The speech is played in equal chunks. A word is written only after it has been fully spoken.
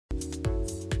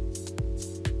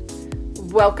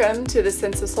Welcome to the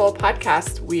Sense of Soul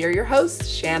podcast. We are your hosts,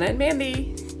 Shanna and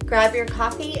Mandy. Grab your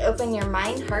coffee, open your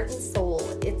mind, heart, and soul.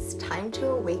 It's time to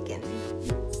awaken.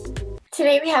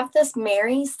 Today we have this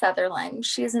Mary Sutherland.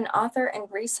 She is an author and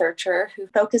researcher who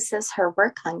focuses her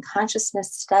work on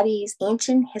consciousness studies,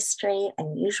 ancient history,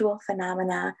 unusual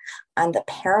phenomena, on the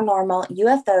paranormal,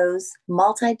 UFOs,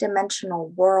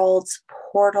 multidimensional worlds,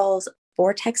 portals,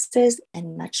 vortexes,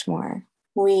 and much more.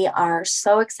 We are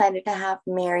so excited to have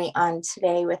Mary on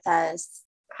today with us.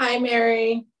 Hi,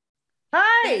 Mary.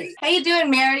 Hi. How you doing,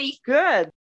 Mary? Good.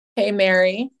 Hey,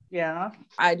 Mary. Yeah.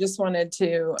 I just wanted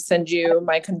to send you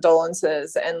my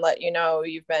condolences and let you know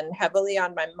you've been heavily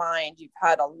on my mind. You've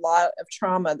had a lot of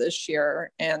trauma this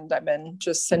year, and I've been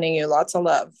just sending you lots of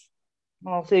love.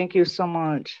 Well, thank you so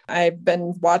much. I've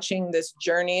been watching this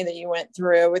journey that you went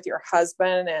through with your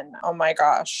husband, and oh my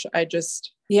gosh,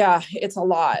 it's a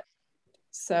lot.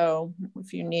 So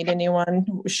if you need anyone,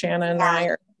 Shanna and I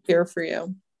are here for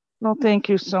you. Well, thank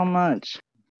you so much.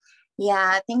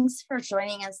 Yeah, thanks for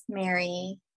joining us,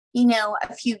 Mary. You know,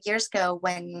 a few years ago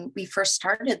when we first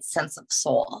started Sense of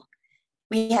Soul,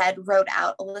 we had wrote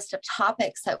out a list of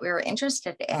topics that we were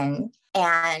interested in,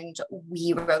 and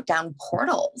we wrote down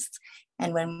portals.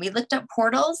 And when we looked up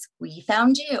portals, we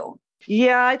found you.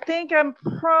 Yeah, I think I'm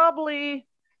probably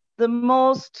the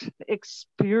most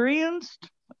experienced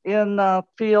in the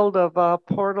field of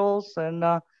portals and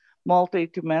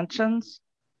multi-dimensions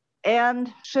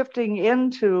and shifting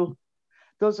into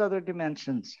those other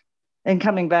dimensions and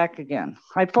coming back again.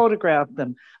 I photographed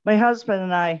them. My husband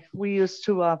and I, we used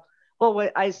to,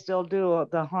 I still do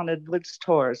the Haunted Woods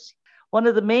tours. One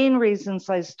of the main reasons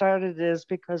I started is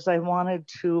because I wanted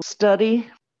to study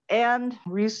and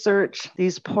research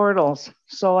these portals.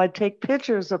 So I take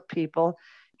pictures of people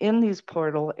in these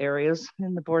portal areas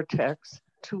in the vortex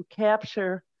to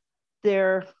capture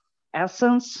their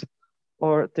essence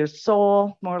or their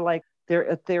soul, more like their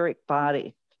etheric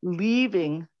body,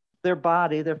 leaving their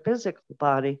body, their physical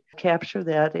body, capture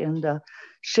that and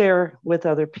share with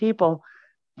other people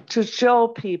to show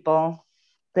people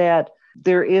that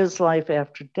there is life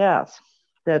after death,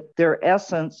 that their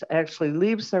essence actually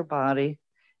leaves their body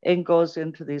and goes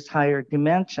into these higher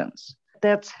dimensions.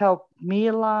 That's helped me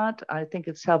a lot. I think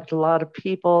it's helped a lot of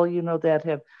people, that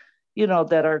have,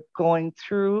 that are going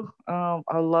through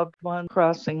a loved one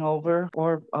crossing over,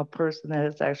 or a person that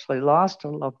has actually lost a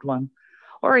loved one,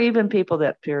 or even people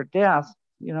that fear death,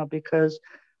 because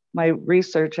my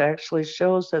research actually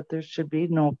shows that there should be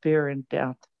no fear in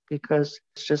death because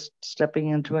it's just stepping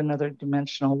into another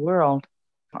dimensional world.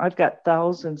 I've got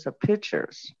thousands of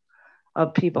pictures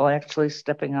of people actually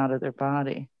stepping out of their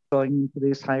body, going into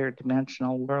these higher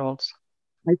dimensional worlds.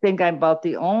 I think I'm about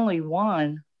the only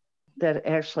one that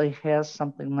actually has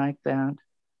something like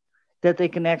that they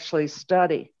can actually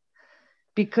study.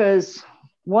 Because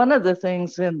one of the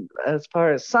things as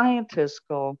far as scientists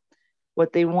go,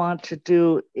 what they want to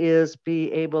do is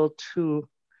be able to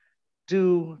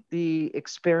do the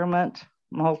experiment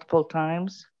multiple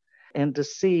times and to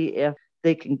see if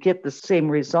they can get the same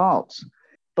results.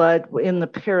 But in the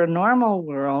paranormal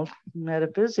world,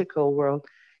 metaphysical world,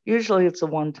 usually it's a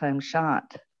one-time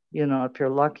shot, if you're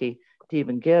lucky to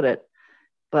even get it.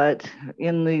 But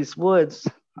in these woods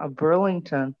of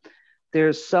Burlington,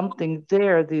 there's something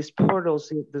there, these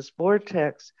portals, this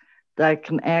vortex, that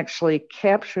can actually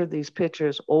capture these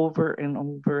pictures over and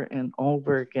over and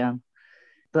over again.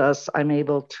 Thus, I'm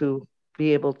able to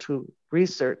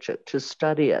research it, to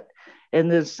study it, and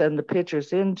then send the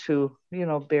pictures into,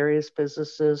 various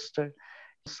physicists or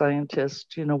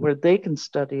scientists, where they can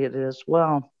study it as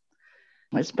well.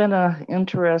 It's been an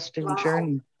interesting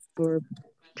journey for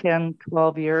 10,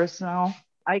 12 years now.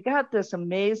 I got this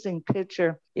amazing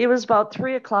picture. It was about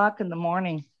 3:00 in the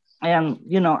morning. And,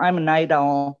 I'm a night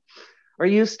owl, or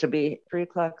used to be.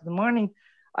 3:00 in the morning,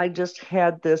 I just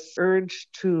had this urge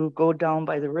to go down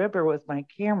by the river with my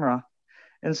camera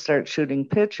and start shooting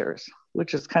pictures,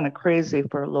 which is kind of crazy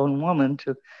for a lone woman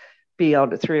to be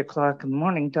out at 3:00 in the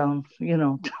morning down,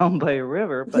 down by a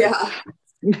river. But,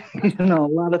 a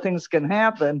lot of things can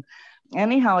happen.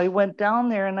 Anyhow, I went down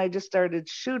there and I just started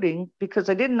shooting because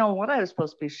I didn't know what I was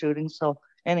supposed to be shooting. So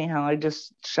anyhow, I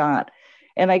just shot.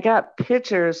 And I got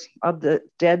pictures of the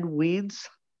dead weeds,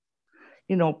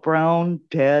 brown,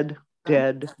 dead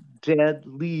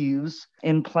leaves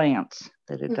in plants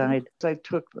that had died. So I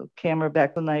took the camera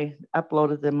back and I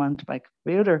uploaded them onto my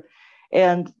computer.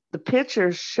 And the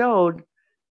pictures showed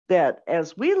that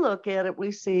as we look at it,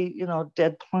 we see,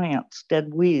 dead plants,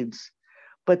 dead weeds.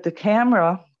 But the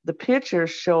picture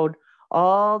showed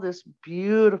all this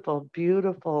beautiful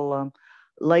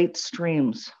light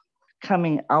streams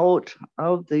coming out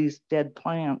of these dead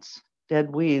plants,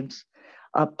 dead weeds,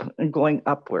 up and going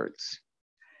upwards.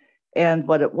 And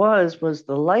what it was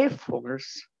the life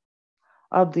force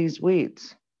of these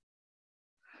weeds.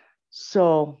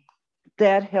 So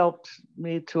that helped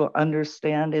me to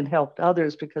understand and helped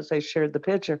others, because I shared the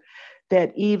picture,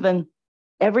 that even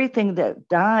everything that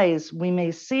dies, we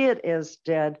may see it as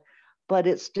dead, but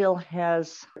it still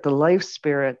has the life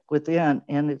spirit within,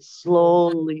 and it's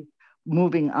slowly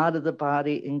moving out of the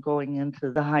body and going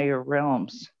into the higher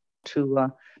realms to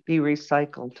be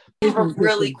recycled. I have a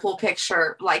really cool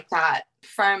picture like that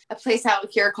from a place out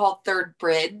here called Third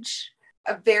Bridge,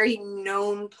 a very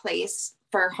known place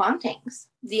for hauntings.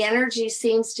 The energy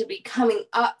seems to be coming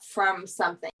up from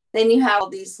something. Then you have all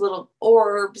these little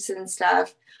orbs and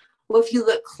stuff. Well, if you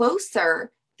look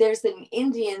closer, there's an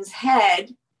Indian's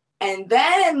head, and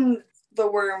then the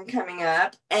worm coming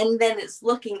up, and then it's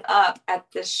looking up at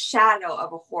the shadow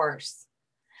of a horse.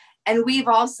 And we've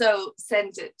also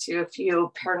sent it to a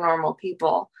few paranormal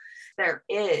people. There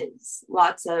is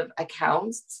lots of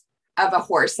accounts of a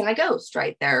horse and a ghost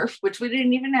right there, which we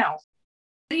didn't even know.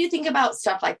 What do you think about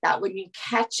stuff like that when you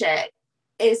catch it?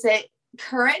 Is it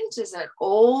current? Is it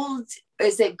old?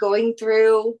 Is it going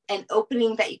through an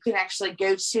opening that you can actually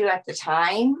go to at the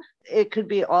time? It could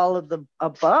be all of the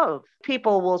above.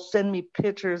 People will send me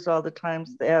pictures all the time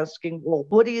asking, well,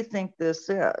 what do you think this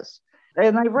is?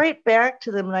 And I write back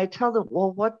to them and I tell them,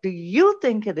 well, what do you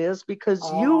think it is? Because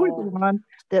you were the one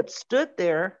that stood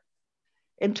there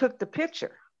and took the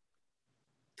picture.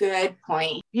 Good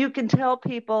point. You can tell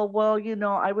people, well,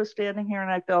 I was standing here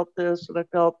and I felt this and I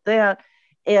felt that.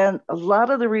 And a lot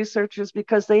of the researchers,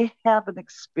 because they haven't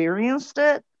experienced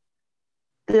it,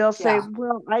 they'll say,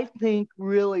 well, I think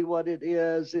really what it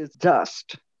is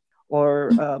dust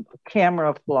or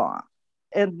camera flaw.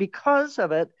 And because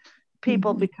of it,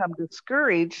 people become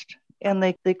discouraged and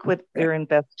they quit their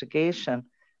investigation,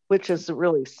 which is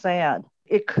really sad.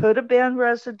 It could have been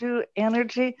residue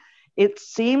energy. It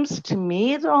seems to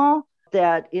me, though,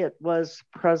 that it was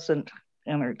present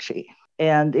energy.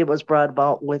 And it was brought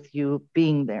about with you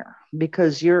being there,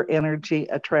 because your energy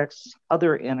attracts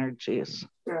other energies.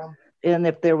 Yeah. And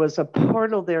if there was a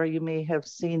portal there, you may have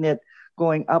seen it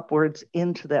going upwards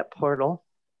into that portal.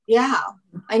 Yeah,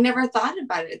 I never thought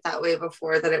about it that way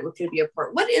before, that it could be a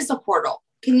portal. What is a portal?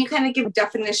 Can you kind of give a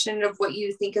definition of what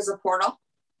you think is a portal?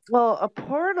 Well, a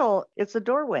portal, it's a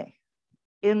doorway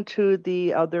into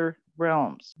the other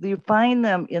realms. You find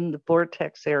them in the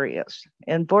vortex areas,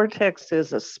 and vortex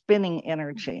is a spinning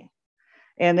energy.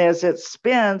 And as it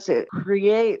spins, it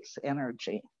creates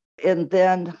energy. And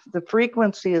then the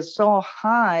frequency is so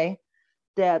high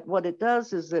that what it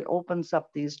does is it opens up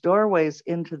these doorways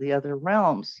into the other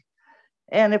realms.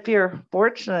 And if you're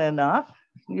fortunate enough,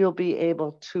 you'll be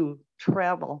able to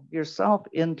travel yourself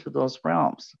into those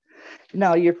realms.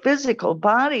 Now, your physical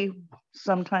body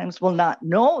sometimes will not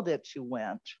know that you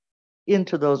went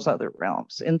into those other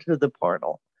realms, into the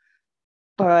portal.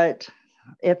 But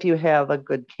if you have a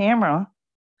good camera,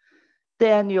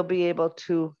 then you'll be able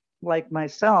to, like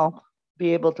myself,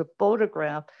 be able to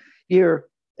photograph your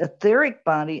etheric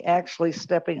body actually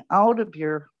stepping out of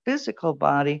your physical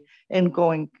body and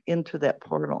going into that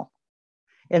portal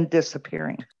and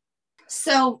disappearing.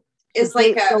 So it's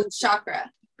like a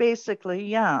chakra. Basically,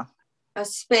 yeah. A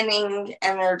spinning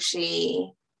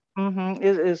energy.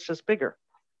 It's just bigger.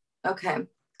 Okay.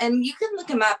 And you can look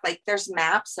them up. Like, there's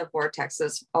maps of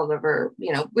vortexes all over.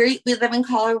 We live in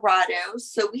Colorado,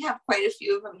 so we have quite a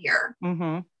few of them here.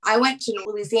 I went to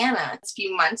Louisiana a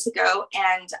few months ago,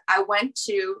 and I went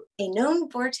to a known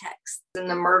vortex in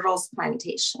the Myrtles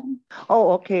Plantation.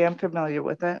 Oh, okay. I'm familiar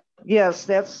with that. Yes,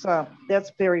 that's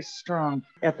very strong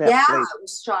at that place. Yeah, it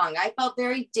was strong. I felt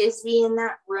very dizzy in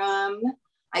that room.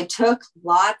 I took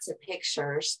lots of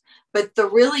pictures, but the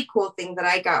really cool thing that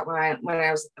I got when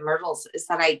I was at the Myrtles is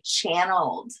that I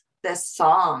channeled this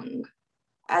song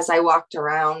as I walked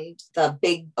around the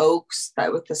big oaks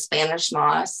with the Spanish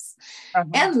moss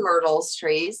and the myrtles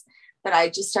trees. But I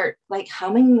just start like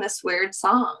humming this weird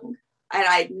song, and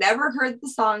I'd never heard the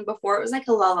song before. It was like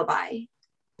a lullaby.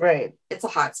 Right. It's a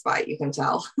hot spot, you can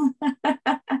tell.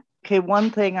 Okay, one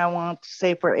thing I want to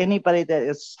say for anybody that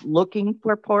is looking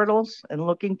for portals and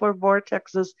looking for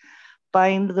vortexes,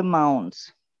 find the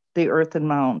mounds, the earthen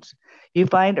mounds. You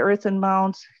find earthen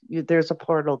mounds, there's a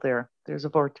portal there. There's a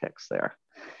vortex there,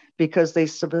 because they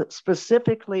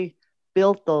specifically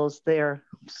built those there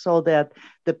so that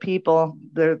the people,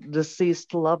 their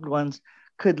deceased loved ones,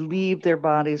 could leave their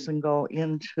bodies and go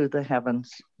into the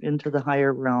heavens, into the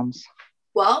higher realms.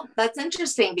 Well, that's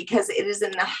interesting, because it is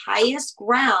in the highest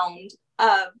ground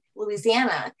of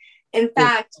Louisiana. In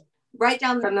fact, right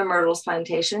down from the Myrtles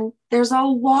plantation, there's a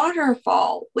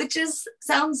waterfall, which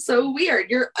sounds so weird.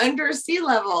 You're under sea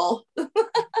level.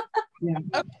 Yeah.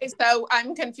 Okay, so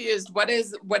I'm confused. What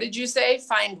did you say?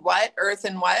 Find what? Earth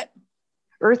and what?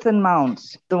 Earthen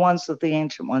mounds, the ones that the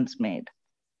ancient ones made.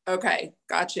 Okay,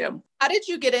 got you. How did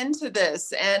you get into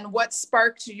this and what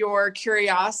sparked your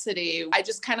curiosity? I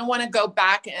just kind of want to go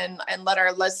back and let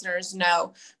our listeners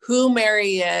know who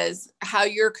Mary is, how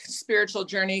your spiritual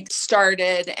journey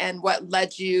started, and what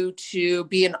led you to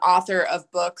be an author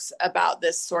of books about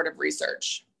this sort of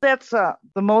research. That's the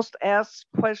most asked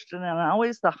question and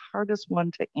always the hardest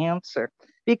one to answer,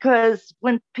 because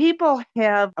when people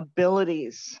have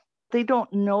abilities, they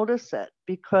don't notice it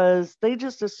because they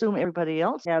just assume everybody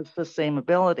else has the same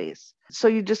abilities. So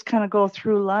you just kind of go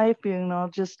through life,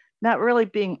 just not really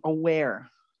being aware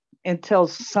until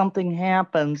something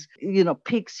happens,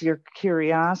 piques your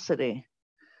curiosity.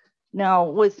 Now,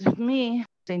 with me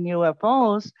in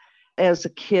UFOs as a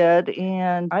kid,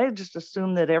 and I just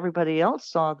assumed that everybody else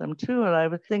saw them too. And I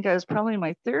would think I was probably in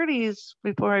my 30s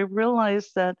before I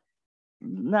realized that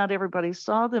not everybody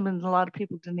saw them, and a lot of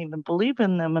people didn't even believe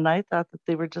in them. And I thought that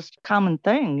they were just a common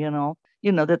thing,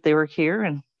 that they were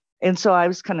here. And so I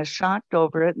was kind of shocked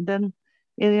over it. And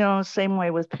then, same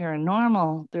way with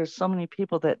paranormal, there's so many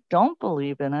people that don't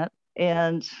believe in it.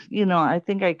 And, I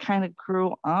think I kind of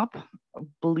grew up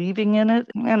believing in it.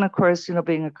 And of course,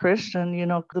 being a Christian,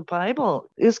 the Bible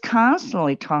is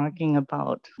constantly talking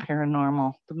about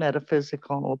paranormal, the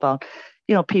metaphysical, about,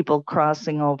 people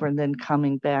crossing over and then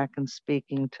coming back and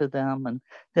speaking to them. And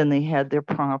then they had their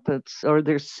prophets or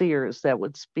their seers that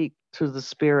would speak to the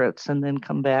spirits and then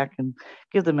come back and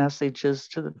give the messages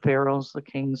to the pharaohs, the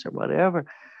kings, or whatever.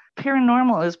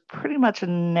 Paranormal is pretty much a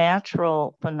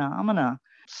natural phenomena.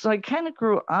 So I kind of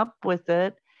grew up with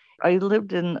it. I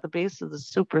lived in the base of the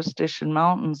Superstition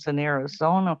Mountains in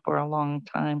Arizona for a long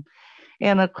time.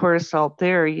 And of course, out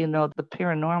there, the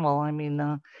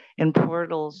paranormal, in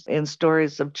portals and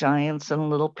stories of giants and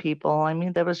little people,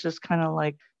 that was just kind of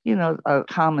like, a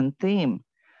common theme.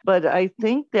 But I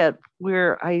think that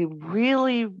where I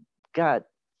really got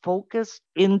focused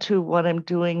into what I'm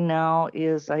doing now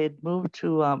is I had moved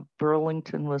to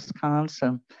Burlington,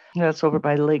 Wisconsin. That's over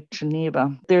by Lake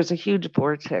Geneva. There's a huge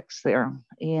vortex there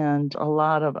and a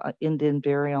lot of Indian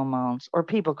burial mounds, or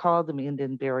people call them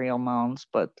Indian burial mounds,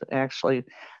 but actually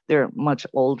they're much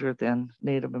older than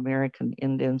Native American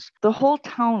Indians. The whole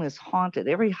town is haunted.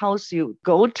 Every house you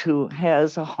go to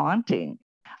has a haunting.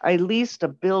 I leased a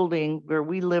building where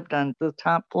we lived on the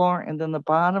top floor, and then the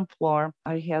bottom floor,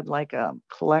 I had like a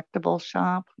collectible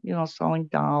shop, selling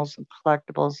dolls and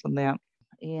collectibles and that.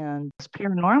 And this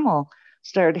paranormal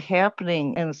started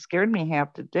happening and it scared me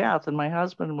half to death. And my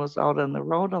husband was out on the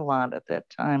road a lot at that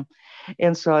time.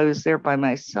 And so I was there by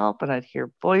myself and I'd hear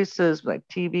voices, my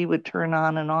TV would turn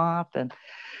on and off. And,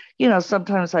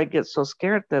 sometimes I'd get so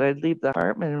scared that I'd leave the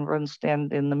apartment and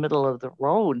stand in the middle of the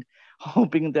road,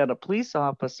 hoping that a police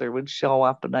officer would show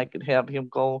up and I could have him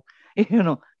go,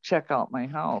 check out my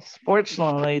house.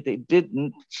 Fortunately, they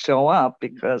didn't show up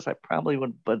because I probably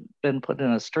would have been put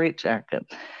in a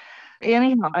straitjacket.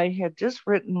 Anyhow, I had just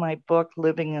written my book,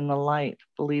 Living in the Light,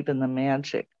 Believe in the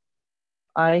Magic.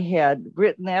 I had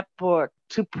written that book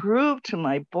to prove to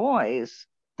my boys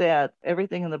that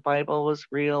everything in the Bible was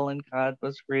real and God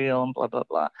was real and blah, blah,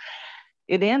 blah.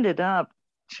 It ended up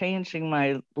changing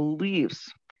my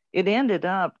beliefs. It ended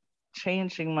up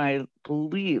changing my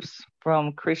beliefs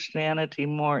from Christianity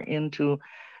more into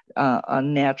a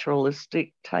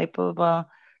naturalistic type of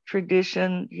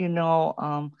tradition,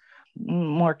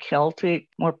 more Celtic,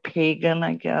 more pagan,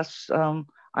 I guess.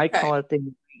 I call it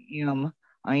the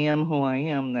I am who I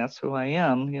am. That's who I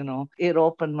am. It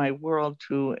opened my world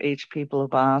to H.P.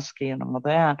 Blavatsky and all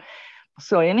that.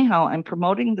 So anyhow, I'm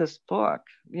promoting this book,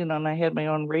 and I had my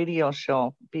own radio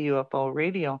show, BUFO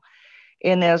Radio.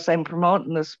 And as I'm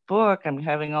promoting this book, I'm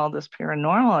having all this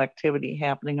paranormal activity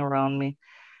happening around me.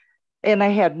 And I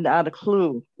had not a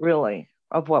clue, really,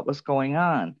 of what was going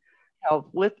on.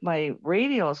 With my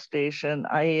radio station,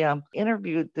 I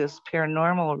interviewed this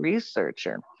paranormal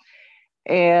researcher.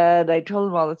 And I told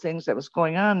him all the things that was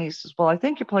going on. And he says, well, I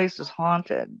think your place is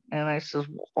haunted. And I says,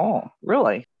 oh,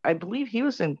 really? I believe he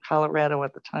was in Colorado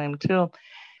at the time, too.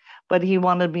 But he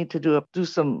wanted me to do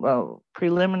some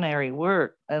preliminary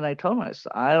work. And I told him, I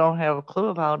said, I don't have a clue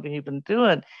of how to even do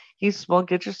it. He said, well,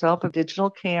 get yourself a digital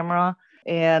camera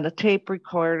and a tape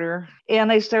recorder.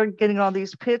 And I started getting all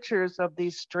these pictures of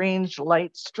these strange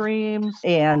light streams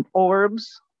and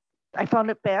orbs. I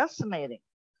found it fascinating.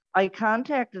 I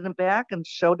contacted him back and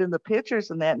showed him the pictures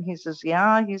and that. And he says,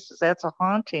 yeah, that's a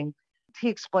haunting. he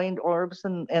explained orbs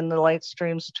and the light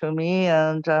streams to me,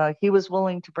 and he was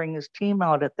willing to bring his team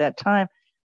out at that time.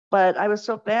 But I was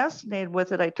so fascinated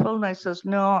with it. I told him, I says,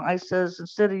 no, I says,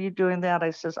 instead of you doing that,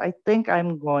 I says, I think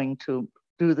I'm going to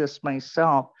do this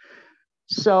myself.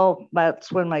 So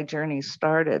that's when my journey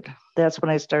started. That's when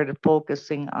I started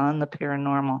focusing on the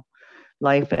paranormal,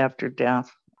 life after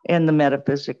death, and the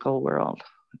metaphysical world.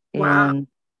 Wow. And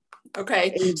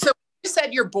okay. So you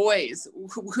said your boys.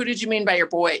 Who did you mean by your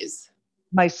boys?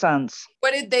 My sons.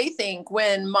 What did they think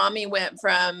when mommy went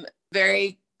from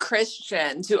very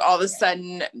Christian to all of a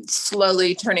sudden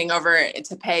slowly turning over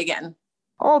into pagan?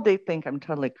 Oh, they think I'm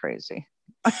totally crazy.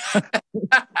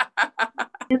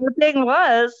 And the thing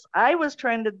was, I was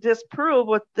trying to disprove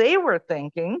what they were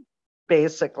thinking,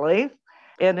 basically.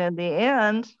 And in the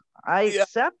end, I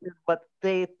accepted what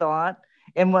they thought.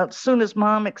 And as soon as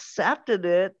mom accepted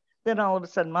it, then all of a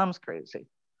sudden mom's crazy.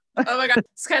 Oh my God.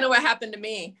 It's kind of what happened to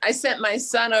me. I sent my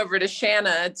son over to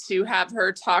Shanna to have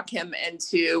her talk him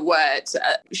into what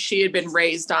she had been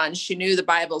raised on. She knew the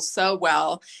Bible so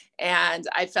well. And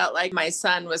I felt like my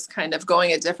son was kind of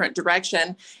going a different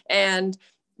direction. And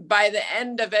by the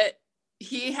end of it,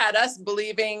 he had us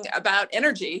believing about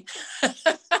energy.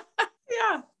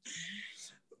 Yeah.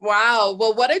 Wow.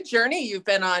 Well, what a journey you've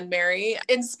been on, Mary.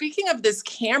 And speaking of this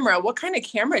camera, what kind of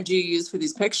camera do you use for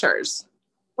these pictures?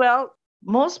 Well,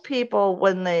 most people,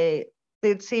 when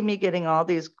they'd see me getting all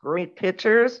these great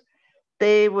pictures,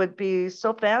 they would be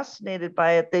so fascinated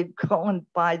by it, they'd go and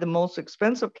buy the most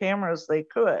expensive cameras they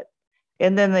could.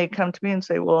 And then they come to me and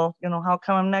say, well, how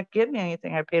come I'm not getting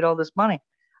anything? I paid all this money.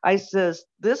 I says,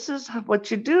 this is what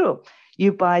you do.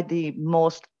 You buy the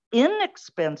most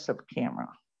inexpensive camera,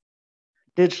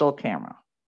 digital camera,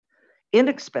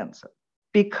 inexpensive,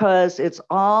 because it's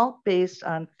all based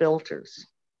on filters.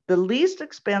 The least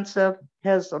expensive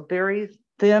has a very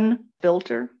thin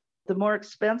filter. The more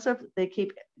expensive, they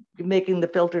keep making the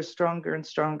filter stronger and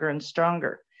stronger and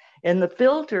stronger. And the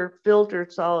filter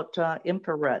filters out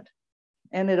infrared.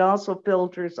 And it also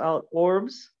filters out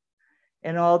orbs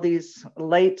and all these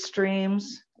light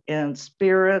streams and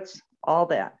spirits, all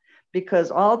that,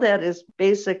 because all that is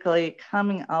basically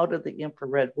coming out of the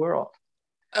infrared world.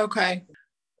 Okay.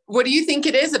 What do you think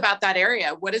it is about that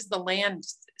area? What has the land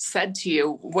said to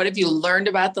you? What have you learned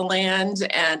about the land?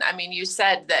 And I mean, you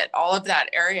said that all of that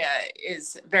area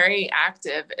is very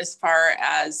active as far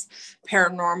as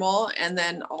paranormal. And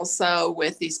then also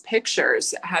with these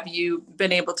pictures, have you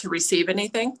been able to receive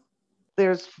anything?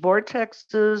 There's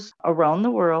vortexes around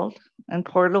the world and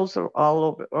portals are all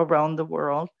over around the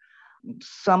world.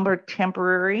 Some are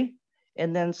temporary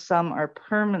and then some are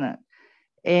permanent.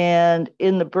 And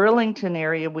in the Burlington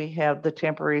area, we have the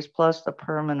temporaries plus the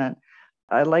permanent.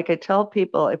 Like I tell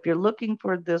people, if you're looking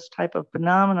for this type of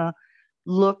phenomena,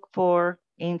 look for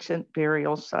ancient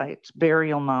burial sites,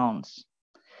 burial mounds.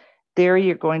 There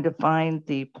you're going to find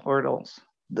the portals.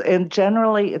 And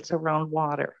generally, it's around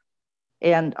water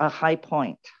and a high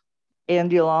point.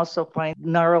 And you'll also find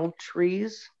gnarled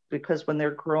trees, because when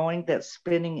they're growing, that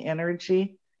spinning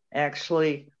energy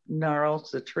actually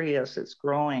gnarls the tree as it's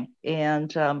growing.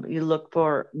 And you look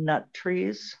for nut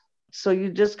trees. So you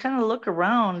just kind of look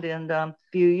around, and if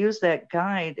you use that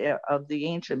guide of the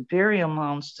ancient burial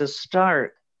mounds to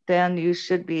start, then you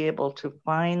should be able to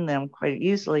find them quite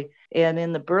easily. And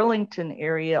in the Burlington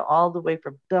area, all the way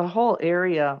from the whole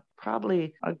area,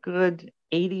 probably a good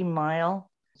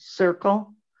 80-mile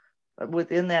circle.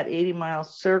 Within that 80-mile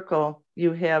circle,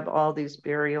 you have all these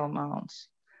burial mounds.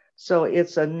 So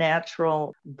it's a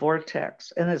natural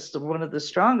vortex, and it's one of the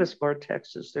strongest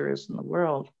vortexes there is in the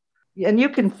world. And you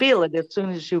can feel it as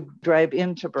soon as you drive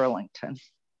into Burlington.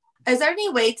 Is there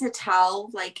any way to tell,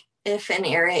 if an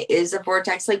area is a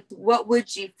vortex? What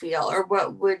would you feel, or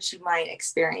what would you might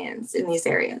experience in these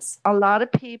areas? A lot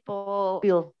of people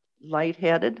feel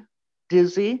lightheaded,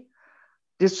 dizzy,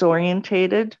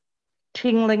 disorientated,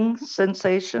 tingling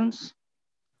sensations,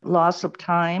 loss of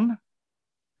time,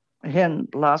 and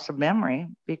loss of memory,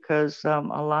 because a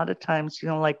lot of times,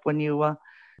 when you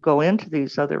go into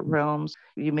these other realms,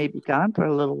 you may be gone for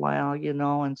a little while,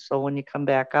 and so when you come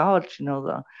back out,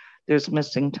 there's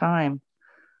missing time.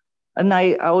 And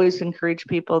I always encourage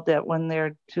people that when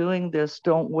they're doing this,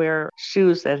 don't wear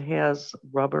shoes that has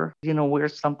rubber, wear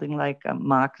something like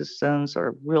moccasins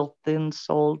or real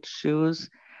thin-soled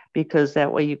shoes, because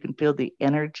that way you can feel the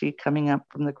energy coming up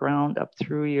from the ground up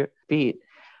through your feet.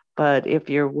 But if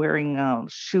you're wearing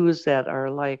shoes that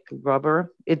are like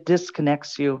rubber, it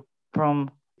disconnects you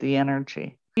from the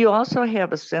energy. You also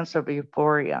have a sense of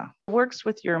euphoria. It works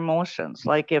with your emotions.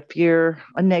 Like if you're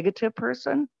a negative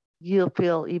person, you'll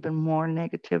feel even more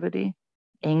negativity,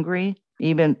 angry.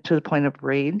 even to the point of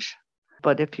rage.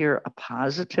 But if you're a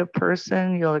positive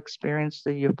person, you'll experience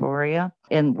the euphoria,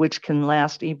 and which can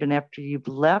last even after you've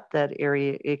left that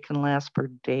area. It can last for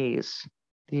days.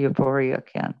 The euphoria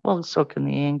can. Well, so can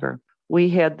the anger. We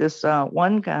had this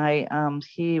one guy,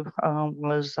 he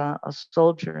was a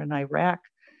soldier in Iraq.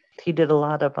 He did a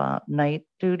lot of night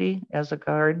duty as a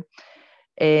guard.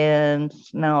 And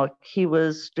now he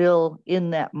was still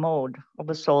in that mode of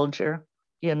a soldier,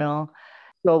 you know.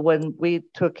 So when we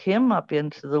took him up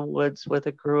into the woods with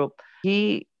a group,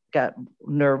 he got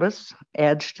nervous,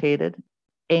 agitated,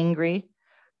 angry,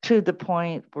 to the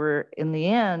point where in the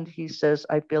end, he says,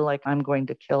 I feel like I'm going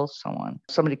to kill someone.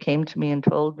 Somebody came to me and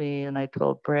told me, and I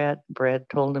told Brad. Brad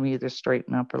told him either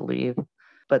straighten up or leave.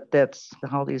 But that's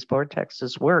how these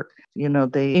vortexes work. You know,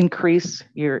 they increase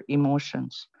your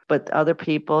emotions. But other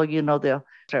people, you know, they'll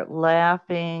start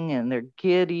laughing and they're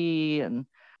giddy, and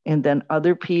then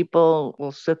other people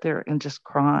will sit there and just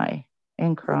cry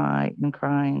and cry and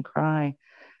cry and cry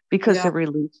because they're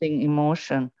releasing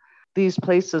emotion. These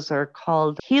places are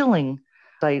called healing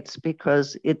sites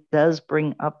because it does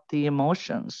bring up the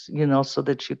emotions, you know, so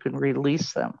that you can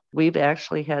release them. We've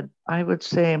actually had, I would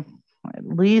say, at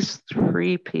least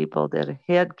 3 people that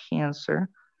had cancer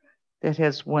that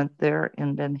has went there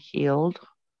and been healed.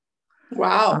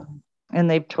 Wow. And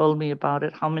they've told me about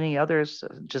it. How many others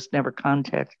just never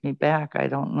contacted me back? I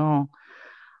don't know.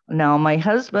 Now, my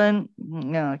husband, you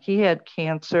know, he had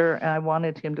cancer, and I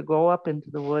wanted him to go up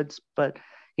into the woods, but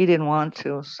he didn't want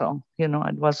to. So, you know,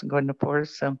 I wasn't going to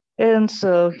force him. And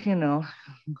so, you know,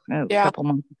 a couple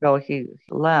months ago, he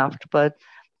left. But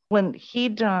when he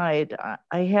died,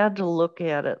 I had to look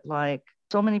at it like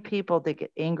so many people, they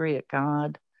get angry at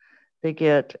God. They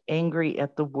get angry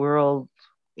at the world,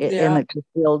 and it just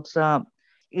builds up.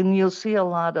 And you'll see a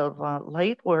lot of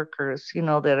light workers, you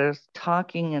know, that are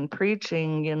talking and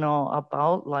preaching, you know,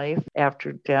 about life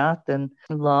after death and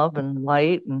love and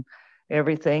light and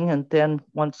everything. And then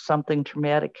once something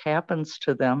traumatic happens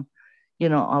to them, you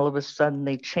know, all of a sudden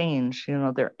they change, you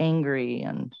know, they're angry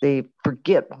and they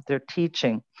forget what they're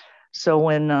teaching. So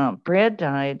when Brad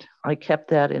died, I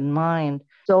kept that in mind.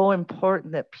 So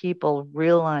important that people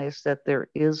realize that there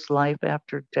is life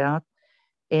after death,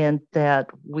 and that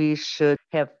we should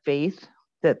have faith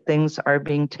that things are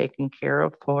being taken care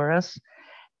of for us.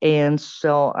 And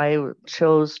so I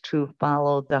chose to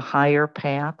follow the higher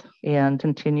path and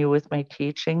continue with my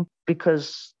teaching,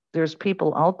 because there's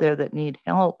people out there that need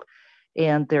help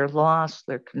and they're lost,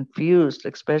 they're confused,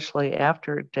 especially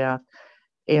after death.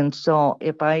 And so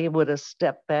if I would have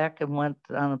stepped back and went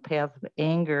on a path of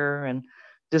anger and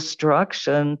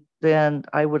destruction, then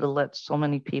I would have let so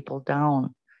many people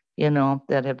down, you know,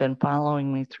 that have been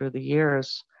following me through the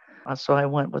years. So I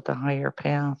went with the higher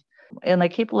path. And I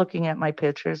keep looking at my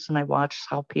pictures and I watch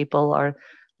how people are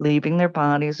leaving their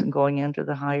bodies and going into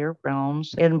the higher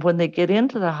realms. And when they get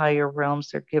into the higher realms,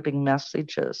 they're giving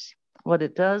messages. What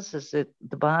it does is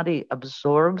the body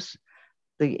absorbs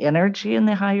the energy in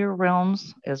the higher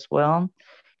realms as well.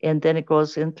 And then it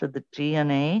goes into the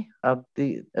DNA of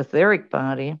the etheric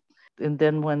body. And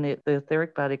then when the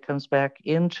etheric body comes back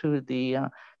into the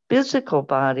physical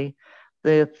body,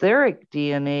 the etheric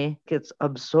DNA gets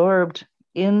absorbed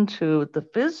into the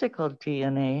physical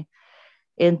DNA.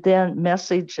 And then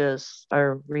messages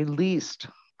are released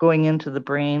going into the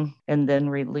brain and then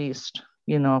released,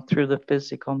 you know, through the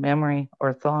physical memory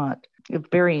or thought. It's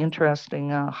very interesting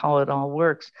how it all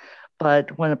works.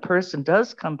 But when a person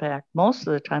does come back, most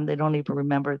of the time they don't even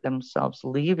remember themselves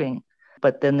leaving.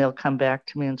 But then they'll come back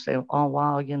to me and say, oh,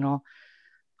 wow, you know,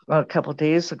 a couple of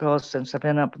days ago, since I've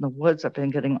been up in the woods, I've been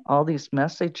getting all these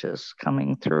messages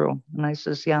coming through. And I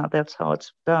says, yeah, that's how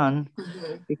it's done.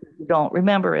 Mm-hmm. Because you don't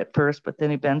remember it first, but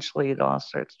then eventually it all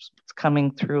starts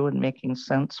coming through and making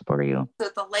sense for you. So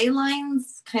the ley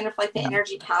lines, kind of like the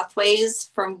energy pathways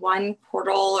from one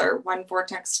portal or one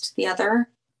vortex to the other?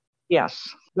 Yes.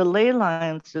 The ley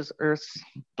lines is Earth's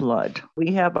blood.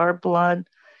 We have our blood,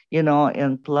 you know,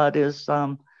 and blood is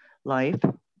life.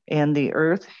 And the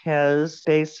Earth has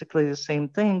basically the same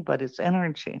thing, but it's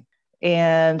energy.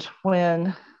 And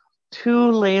when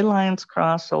 2 ley lines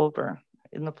cross over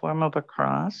in the form of a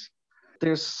cross,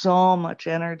 there's so much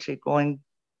energy going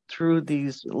through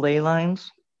these ley lines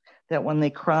that when they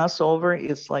cross over,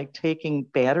 it's like taking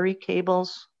battery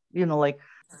cables, you know, like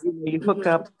you hook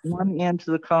up one end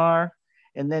to the car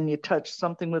and then you touch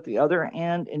something with the other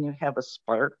end and you have a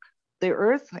spark. The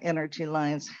Earth energy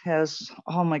lines has,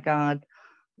 oh my God,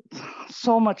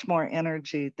 so much more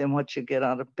energy than what you get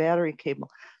out of battery cable.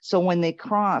 So when they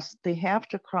cross, they have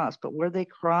to cross, but where they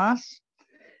cross,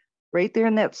 right there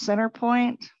in that center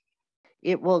point,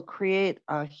 it will create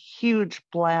a huge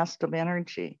blast of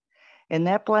energy. And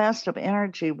that blast of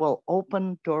energy will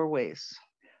open doorways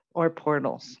or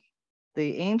portals.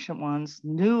 The ancient ones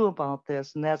knew about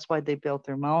this, and that's why they built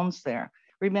their mounds there.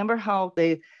 Remember how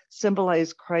they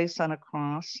symbolize Christ on a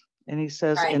cross? And he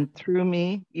says, right, and through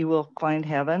me, you will find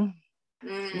heaven.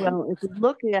 Well, if you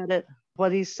look at it,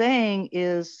 what he's saying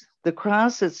is the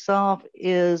cross itself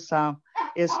is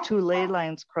two ley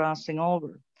lines crossing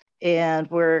over. And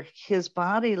where his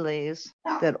body lays,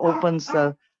 that opens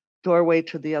the doorway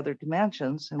to the other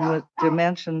dimensions. And what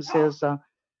dimensions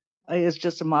is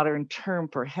just a modern term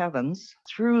for heavens.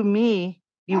 Through me,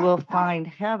 you will find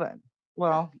heaven.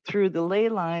 Well, through the ley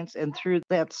lines and through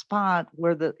that spot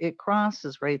where it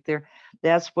crosses right there,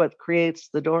 that's what creates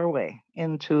the doorway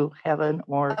into heaven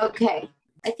or... Okay.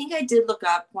 I think I did look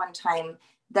up one time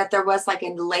that there was like a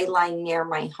ley line near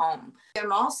my home.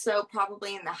 I'm also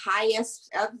probably in the highest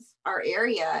of our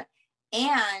area,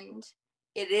 and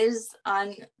it is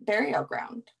on burial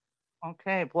ground.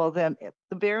 Okay, well then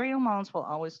the burial mounds will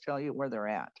always tell you where they're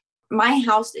at. My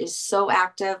house is so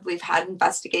active. We've had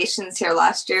investigations here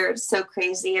last year. It's so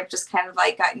crazy. I've just kind of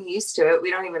like gotten used to it.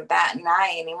 We don't even bat an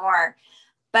eye anymore.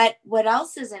 But what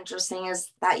else is interesting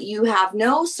is that you have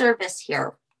no service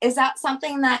here. Is that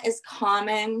something that is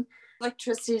common?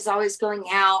 Electricity is always going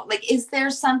out. Like, is there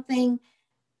something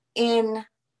in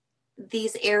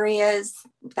these areas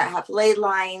that have ley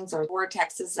lines or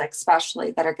vortexes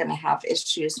especially that are going to have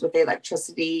issues with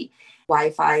electricity,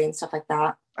 Wi-Fi and stuff like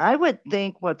that? I would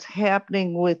think what's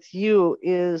happening with you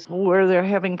is where they're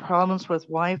having problems with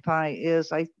Wi-Fi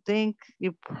is I think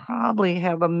you probably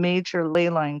have a major ley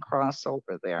line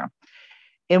crossover there.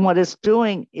 And what it's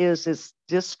doing is it's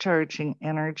discharging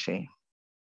energy,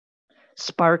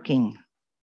 sparking,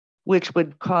 which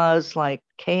would cause like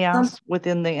chaos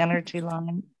within the energy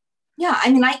line. Yeah,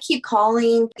 I mean, I keep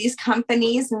calling these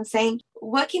companies and saying,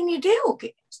 what can you do?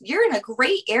 You're in a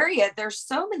great area. There's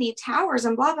so many towers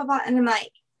and blah, blah, blah. And I'm like,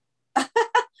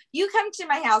 you come to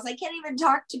my house. I can't even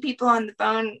talk to people on the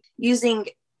phone using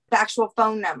the actual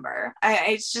phone number.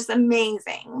 It's just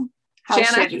amazing how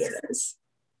shitty it is.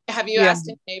 Have you asked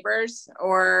your neighbors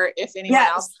or if anyone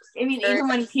else? I mean, even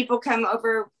when people come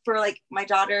over for like my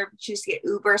daughter, she used to get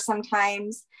Uber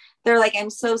sometimes. They're like, I'm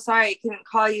so sorry. I couldn't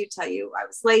call you, tell you I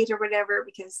was late or whatever,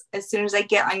 because as soon as I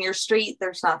get on your street,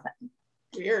 there's nothing.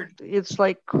 Weird. It's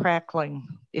like crackling.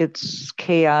 It's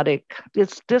chaotic.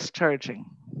 It's discharging.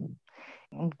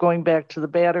 Going back to the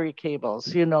battery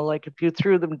cables, like if you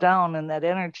threw them down and that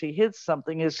energy hits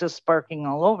something, it's just sparking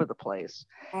all over the place.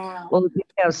 Yeah. Well, if you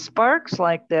have sparks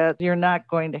like that, you're not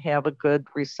going to have a good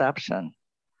reception.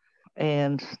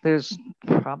 And there's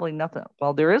probably nothing.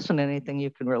 Well, there isn't anything you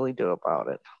can really do about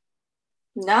it.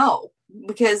 No,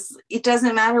 because it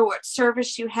doesn't matter what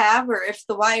service you have or if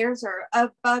the wires are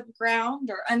above ground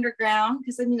or underground.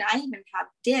 Because I mean, I even have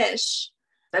dish,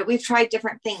 but we've tried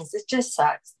different things. It just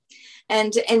sucks.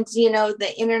 And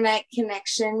the internet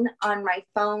connection on my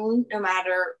phone, no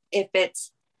matter if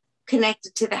it's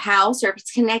connected to the house or if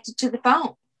it's connected to the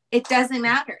phone, it doesn't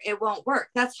matter. It won't work.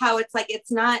 That's how it's like,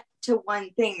 it's not to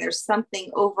one thing. There's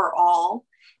something overall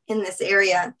in this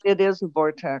area. It is a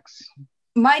vortex.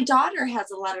 My daughter has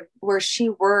a lot of where she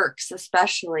works,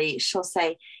 especially, she'll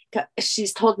say,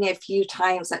 she's told me a few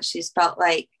times that she's felt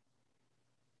like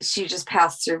she just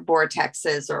passed through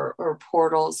vortexes or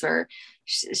portals, or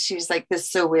she's like, this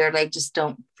is so weird. I just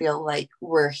don't feel like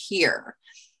we're here.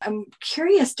 I'm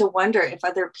curious to wonder if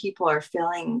other people are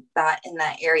feeling that in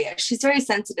that area. She's very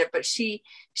sensitive, but she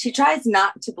tries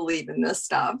not to believe in this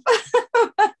stuff.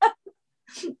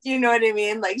 You know what I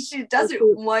mean? Like, she doesn't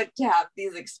want to have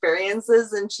these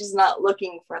experiences and she's not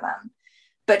looking for them.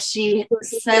 But she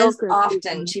says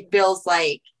often she feels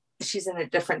like she's in a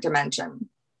different dimension.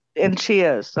 And she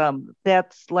is.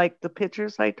 That's like the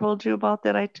pictures I told you about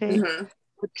that I take. Mm-hmm.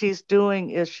 What she's doing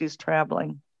is she's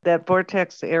traveling. That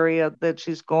vortex area that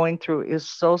she's going through is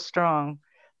so strong.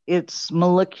 It's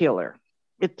molecular.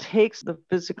 It takes the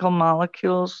physical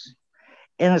molecules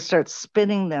and it starts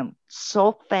spinning them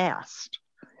so fast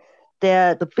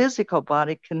that the physical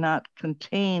body cannot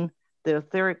contain the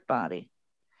etheric body.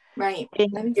 Right.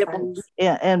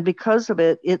 And because of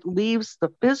it, it leaves the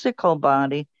physical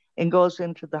body and goes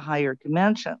into the higher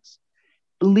dimensions,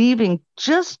 leaving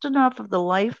just enough of the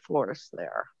life force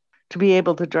there to be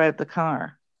able to drive the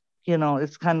car.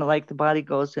 It's kind of like the body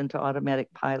goes into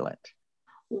automatic pilot.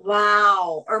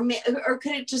 Wow. Or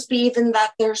could it just be even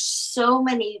that there's so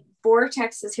many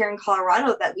vortexes here in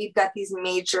Colorado that we've got these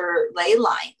major ley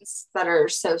lines that are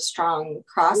so strong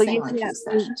crossing? Well,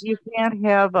 you can't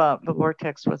have a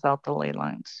vortex without the ley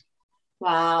lines.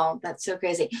 Wow, that's so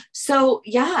crazy. So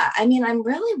yeah, I mean, I'm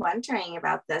really wondering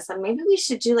about this. And maybe we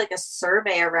should do like a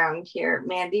survey around here,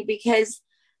 Mandy, because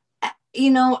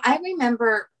I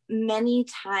remember many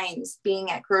times being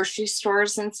at grocery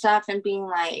stores and stuff and being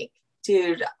like,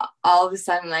 dude, all of a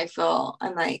sudden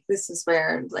I'm like, this is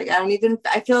weird. Like,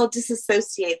 I feel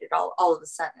disassociated all of a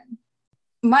sudden.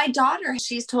 My daughter,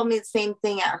 she's told me the same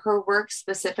thing at her work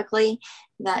specifically,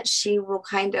 that she will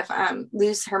kind of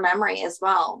lose her memory as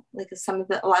well. Like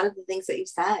a lot of the things that you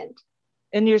said.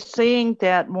 And you're seeing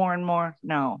that more and more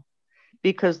now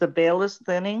because the veil is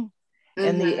thinning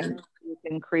and the energy is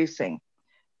increasing.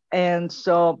 And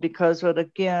so because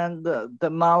again, the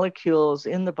molecules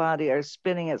in the body are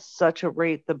spinning at such a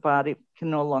rate, the body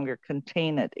can no longer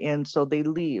contain it. And so they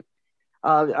leave.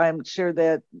 I'm sure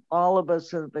that all of us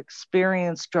have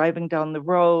experienced driving down the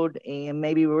road, and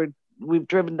maybe we've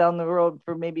driven down the road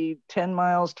for maybe 10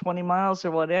 miles, 20 miles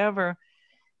or whatever.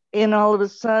 And all of a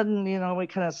sudden, we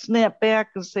kind of snap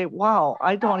back and say, wow,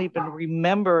 I don't even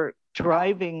remember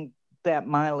driving that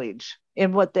mileage.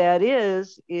 And what that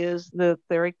is the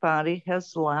etheric body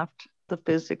has left the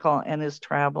physical and is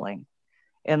traveling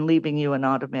and leaving you an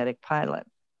automatic pilot.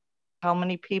 How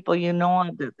many people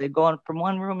that they're going from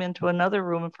one room into another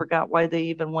room and forgot why they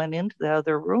even went into the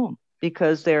other room,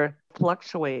 because they're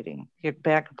fluctuating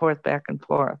back and forth, back and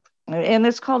forth. And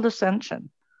it's called ascension.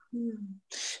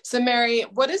 So Mary,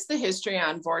 what is the history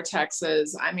on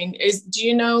vortexes? I mean, do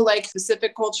you know like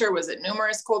specific culture? Was it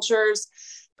numerous cultures?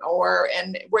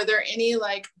 And were there any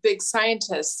like big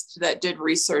scientists that did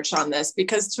research on this?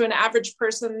 Because to an average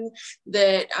person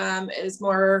that is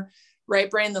more right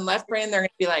brain than left brain, they're going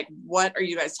to be like, what are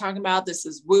you guys talking about? This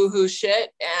is woohoo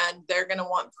shit. And they're going to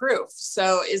want proof.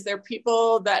 So is there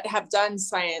people that have done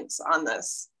science on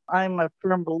this? I'm a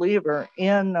firm believer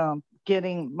in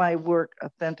getting my work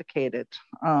authenticated.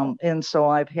 And so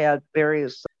I've had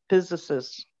various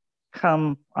physicists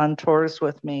come on tours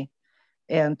with me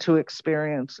and to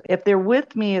experience. If they're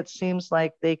with me, it seems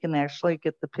like they can actually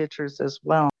get the pictures as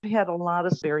well. We had a lot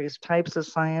of various types of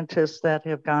scientists that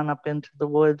have gone up into the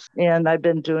woods, and I've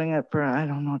been doing it for,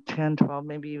 10, 12,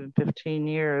 maybe even 15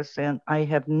 years, and I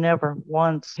have never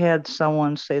once had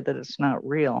someone say that it's not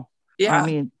real. Yeah. I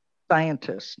mean,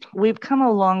 scientists. We've come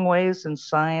a long ways in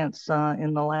science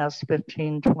in the last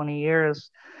 15, 20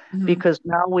 years. Because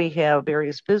now we have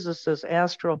various physicists,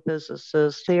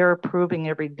 astrophysicists, they are proving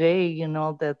every day,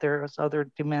 that there's other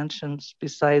dimensions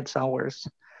besides ours.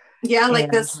 Yeah,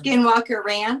 like the Skinwalker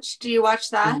Ranch. Do you watch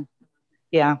that?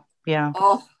 Yeah.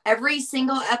 Oh, every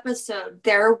single episode,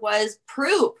 there was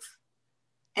proof.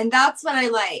 And that's what I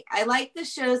like. I like the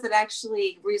shows that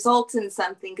actually result in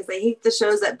something, because I hate the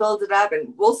shows that build it up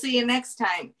and we'll see you next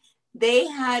time. They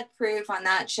had proof on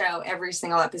that show every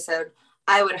single episode.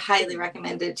 I would highly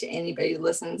recommend it to anybody who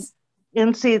listens.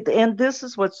 And this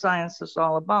is what science is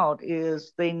all about,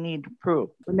 is they need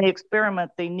proof. When they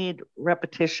experiment, they need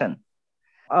repetition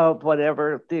of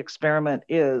whatever the experiment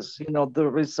is. The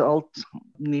results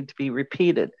need to be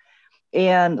repeated.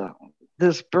 And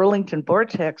this Burlington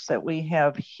vortex that we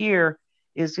have here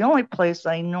is the only place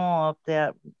I know of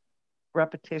that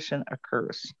repetition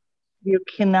occurs. You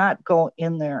cannot go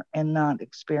in there and not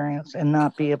experience and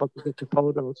not be able to get the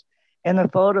photos. And the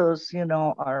photos,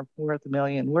 are worth a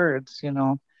million words,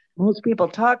 Most people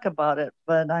talk about it,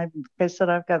 but I've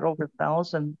got over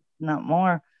 1,000, not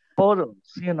more, photos,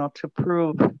 to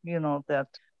prove, that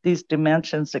these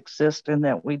dimensions exist and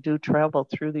that we do travel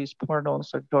through these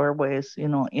portals or doorways,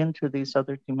 into these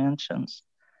other dimensions.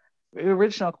 The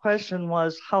original question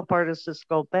was, how far does this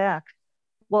go back?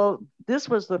 Well, this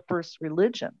was the first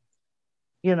religion.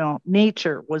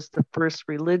 Nature was the first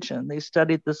religion. They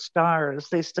studied the stars.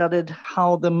 They studied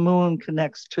how the moon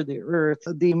connects to the earth,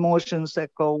 the emotions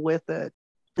that go with it.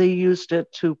 They used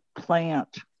it to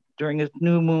plant during a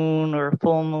new moon or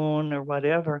full moon or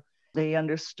whatever. They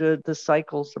understood the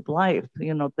cycles of life.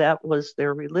 That was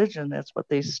their religion. That's what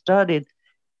they studied.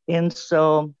 And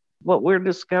so what we're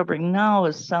discovering now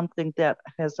is something that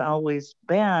has always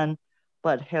been,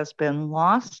 but has been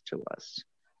lost to us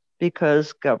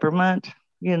because government,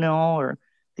 or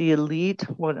the elite,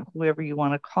 whoever you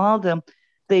want to call them,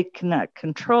 they cannot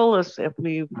control us if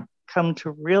we come to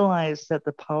realize that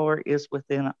the power is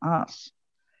within us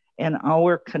and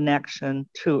our connection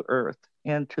to Earth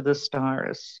and to the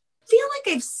stars. I feel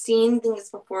like I've seen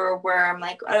things before where I'm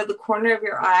like, out of the corner of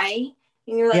your eye,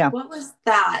 and you're like, What was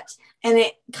that? And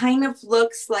it kind of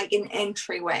looks like an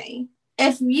entryway.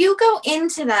 If you go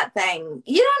into that thing,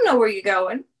 you don't know where you're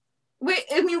going. Where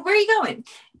are you going?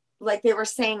 Like they were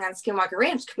saying on Skinwalker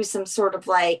Ranch, could be some sort of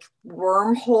like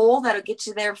wormhole that'll get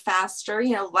you there faster,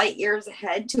 light years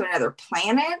ahead to another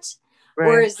planet.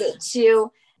 Or is it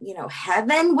to,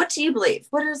 heaven? What do you believe?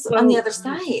 What is on the other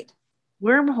side?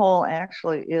 Wormhole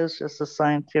actually is just a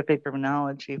scientific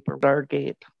terminology for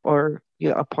Stargate or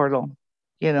a portal.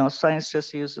 Science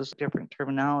just uses different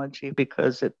terminology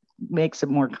because it makes it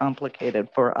more complicated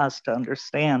for us to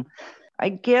understand. I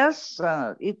guess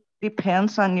it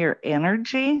depends on your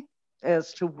energy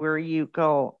as to where you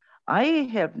go. I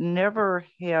have never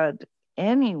had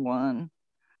anyone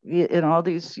in all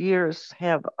these years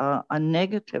have a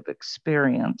negative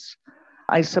experience.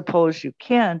 I suppose you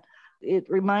can. It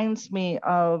reminds me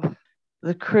of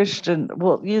the Christian,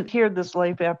 you hear this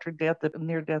life after death, the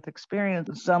near-death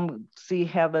experience. Some see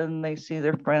heaven, they see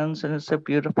their friends, and it's a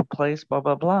beautiful place, blah,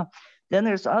 blah, blah. Then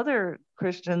there's other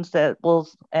Christians that will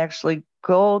actually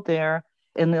go there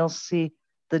and they'll see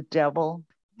the devil,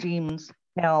 demons,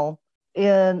 hell.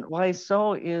 And why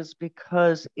so is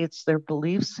because it's their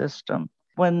belief system.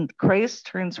 When Christ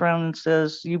turns around and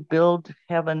says, you build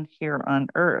heaven here on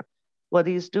earth, what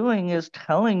he's doing is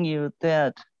telling you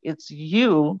that it's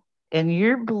you and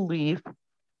your belief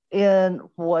in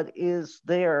what is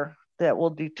there that will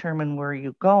determine where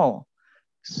you go.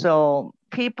 So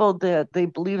people that they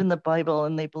believe in the Bible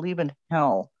and they believe in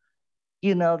hell,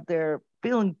 they're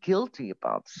feeling guilty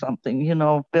about something,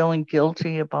 feeling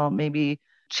guilty about maybe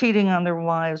cheating on their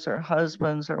wives or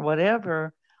husbands or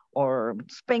whatever, or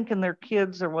spanking their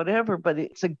kids or whatever, but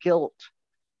it's a guilt.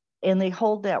 And they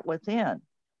hold that within.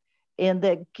 And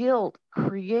that guilt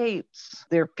creates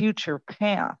their future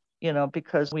path,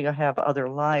 because we have other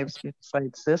lives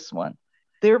besides this one.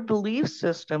 Their belief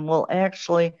system will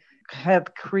actually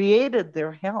have created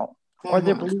their hell, or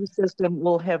their belief system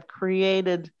will have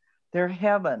created their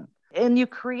heaven. And you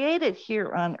create it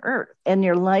here on earth and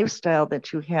your lifestyle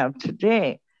that you have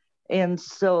today. And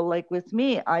so, like with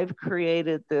me, I've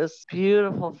created this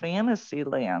beautiful fantasy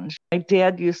land. My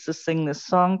dad used to sing this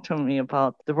song to me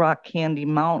about the rock candy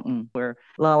mountain where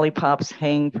lollipops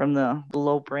hang from the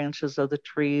low branches of the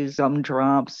trees,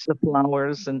 gumdrops, the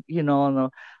flowers, and, and the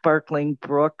sparkling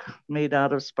brook made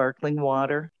out of sparkling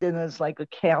water. Then there's like a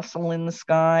castle in the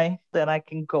sky that I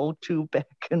can go to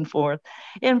back and forth,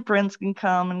 and friends can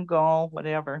come and go,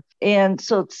 whatever. And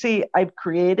so, see, I've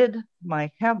created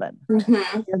my heaven. And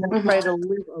then try to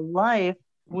live a life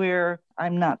where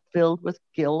I'm not filled with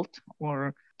guilt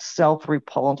or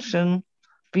self-repulsion,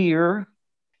 fear,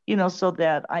 so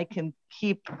that I can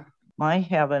keep my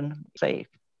heaven safe.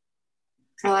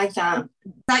 I like that.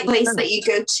 That place that you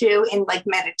go to in like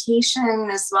meditation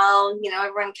as well.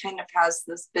 Everyone kind of has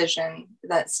this vision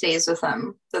that stays with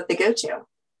them that they go to.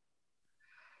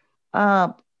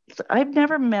 I've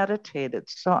never meditated,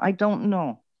 so I don't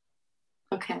know.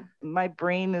 Okay. My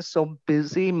brain is so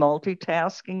busy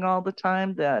multitasking all the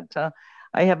time that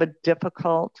I have a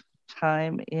difficult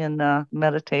time in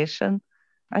meditation.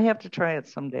 I have to try it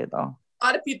someday, though. A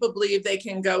lot of people believe they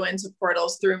can go into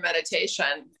portals through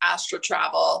meditation, astral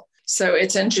travel. So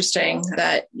it's interesting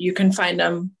that you can find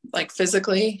them like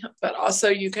physically, but also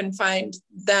you can find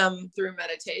them through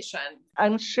meditation.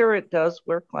 I'm sure it does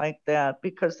work like that,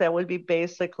 because that would be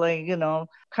basically,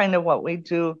 kind of what we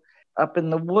do up in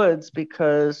the woods,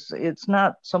 because it's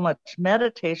not so much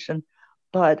meditation,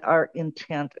 but our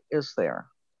intent is there.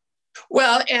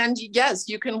 Well, and yes,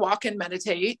 you can walk and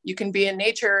meditate. You can be in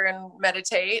nature and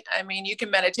meditate. I mean, you can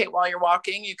meditate while you're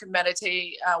walking. You can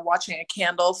meditate watching a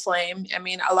candle flame. I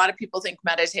mean, a lot of people think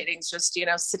meditating is just,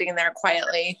 sitting there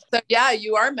quietly. So yeah,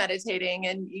 you are meditating.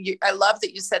 And I love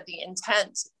that you said the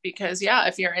intent, because yeah,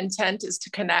 if your intent is to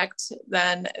connect,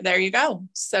 then there you go.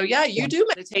 So yeah, you do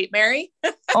meditate, Mary.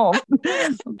 Oh,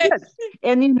 good.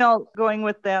 And, going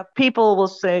with that, people will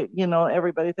say,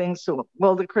 everybody thinks,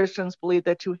 well, the Christians believe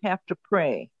that you have to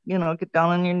pray, get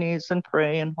down on your knees and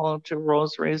pray and hold your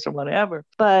rosaries or whatever.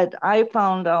 But I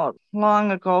found out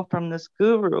long ago from this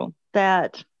guru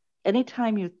that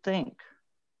anytime you think,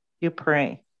 you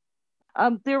pray.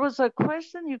 There was a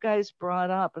question you guys brought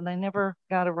up, and I never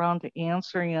got around to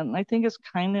answering it, and I think it's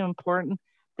kind of important.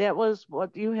 That was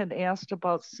what you had asked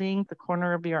about seeing the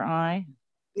corner of your eye.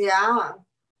 Yeah.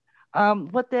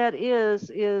 What that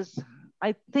is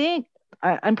I think,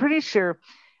 I'm pretty sure,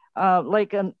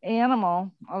 like an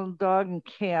animal, a dog and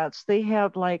cats, they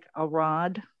have like a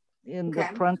rod in the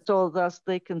front, so thus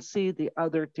they can see the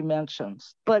other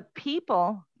dimensions. But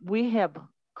people, we have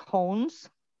cones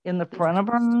in the front of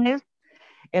our eyes,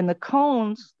 and the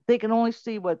cones, they can only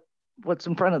see what's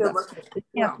in front of them. They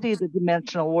can't see the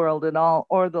dimensional world at all,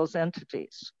 or those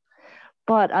entities.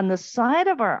 But on the side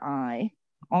of our eye,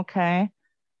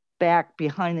 back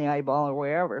behind the eyeball or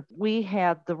wherever, we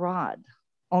have the rod.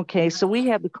 Okay, so we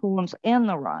have the cones and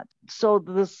the rods. So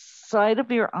the side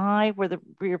of your eye where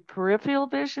your peripheral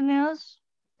vision is,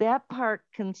 that part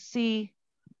can see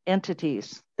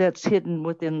entities that's hidden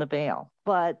within the veil.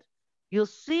 But you'll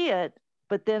see it,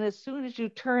 but then as soon as you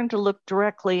turn to look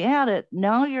directly at it,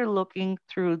 now you're looking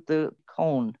through the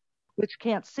cone, which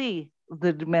can't see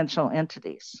the dimensional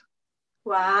entities.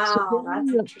 Wow,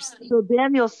 that's interesting. So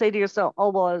then you'll say to yourself,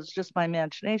 oh, well, it's just my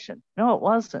imagination. No, it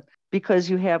wasn't, because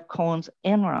you have cones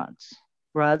and rods.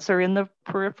 Rods are in the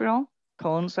peripheral,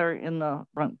 cones are in the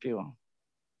front view.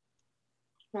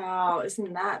 Wow,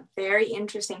 isn't that very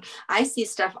interesting? I see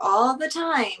stuff all the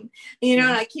time, and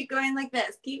I keep going like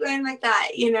this, keep going like that,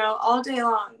 all day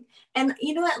long. And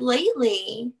you know what,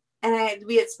 lately, and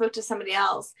we had spoke to somebody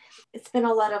else, it's been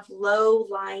a lot of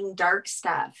low-lying dark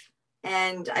stuff.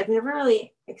 And I've never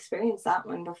really experienced that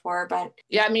one before, but.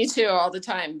 Yeah, me too, all the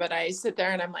time. But I sit there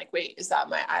and I'm like, wait, is that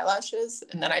my eyelashes?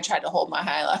 And then I try to hold my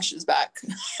eyelashes back.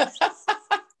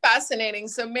 Fascinating.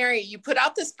 So Mary, you put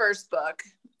out this first book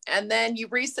and then you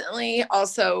recently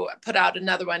also put out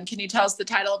another one. Can you tell us the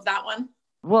title of that one?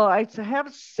 Well, I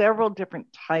have several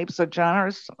different types of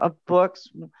genres of books.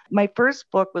 My first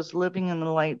book was Living in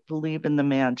the Light, Believe in the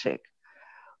Magic,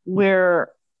 where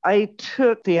I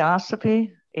took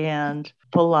theosophy and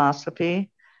philosophy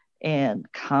and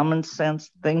common sense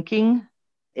thinking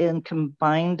and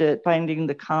combined it, finding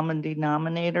the common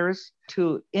denominators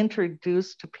to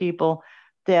introduce to people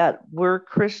that were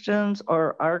Christians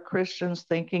or are Christians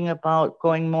thinking about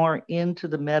going more into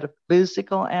the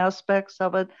metaphysical aspects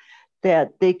of it,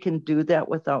 that they can do that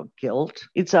without guilt.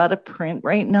 It's out of print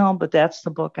right now, but that's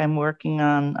the book I'm working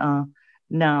on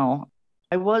now.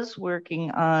 I was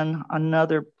working on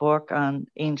another book on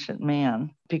ancient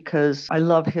man because I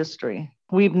love history.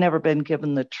 We've never been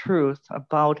given the truth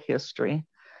about history.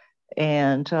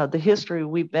 And the history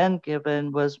we've been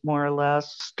given was more or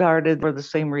less started for the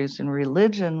same reason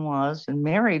religion was and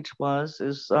marriage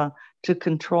is to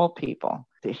control people.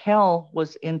 The hell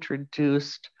was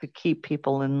introduced to keep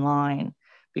people in line,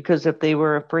 because if they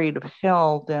were afraid of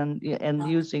hell, then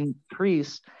and using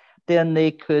priests, then they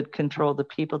could control the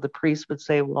people. The priest would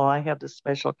say, well, I have this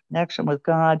special connection with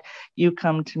God. You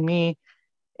come to me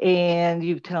and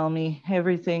you tell me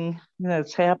everything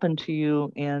that's happened to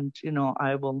you, and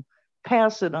I will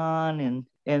pass it on,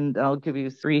 and I'll give you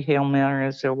 3 Hail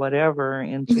Marys or whatever.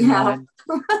 And yeah.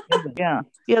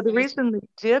 The reason they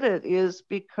did it is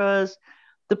because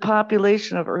the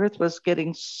population of Earth was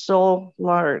getting so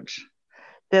large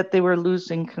that they were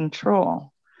losing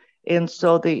control. And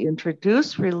so they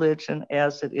introduced religion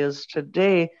as it is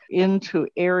today into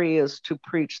areas to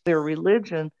preach their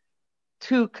religion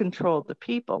to control the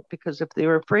people, because if they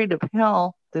were afraid of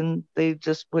hell, then they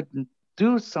just wouldn't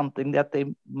do something that they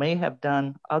may have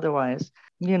done otherwise.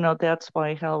 That's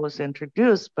why hell was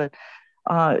introduced. But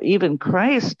even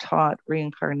Christ taught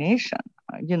reincarnation,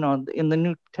 in the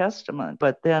New Testament.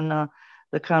 But then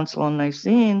the Council of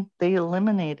Nicene, they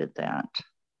eliminated that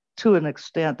to an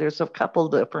extent. There's a couple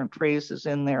different phrases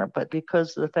in there, but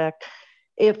because of the fact,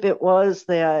 if it was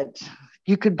that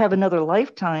you could have another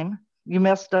lifetime, you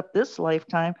messed up this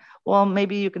lifetime, well,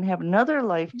 maybe you can have another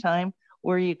lifetime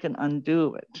where you can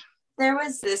undo it. There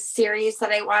was this series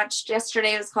that I watched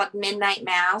yesterday. It was called Midnight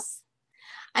Mass.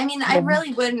 I mean, I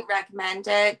really wouldn't recommend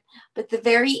it, but the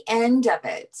very end of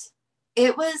it,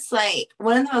 it was like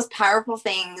one of the most powerful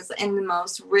things and the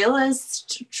most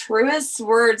realist, truest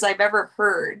words I've ever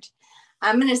heard.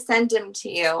 I'm going to send them to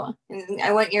you, and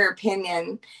I want your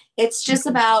opinion. It's just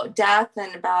about death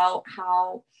and about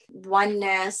how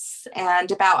oneness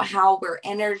and about how we're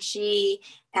energy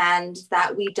and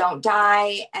that we don't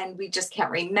die and we just can't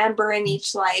remember in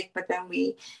each life, but then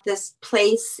this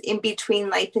place in between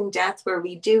life and death where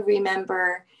we do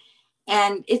remember.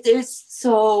 And it is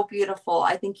so beautiful.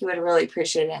 I think you would really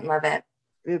appreciate it and love it.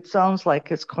 It sounds like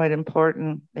it's quite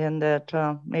important, and that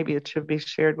maybe it should be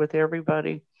shared with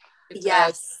everybody.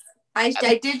 Yes.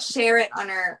 I did share it on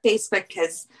our Facebook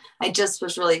because I just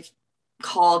was really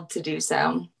called to do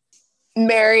so.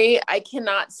 Mary, I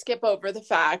cannot skip over the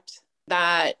fact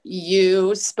that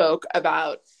you spoke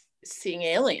about seeing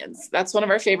aliens. That's one of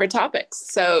our favorite topics.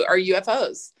 So, or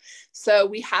UFOs. So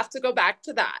we have to go back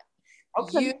to that.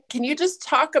 Okay. Can you just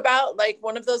talk about like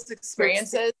one of those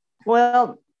experiences?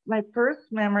 Well, my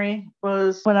first memory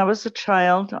was when I was a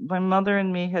child. My mother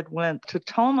and me had went to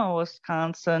Toma,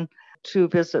 Wisconsin to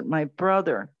visit my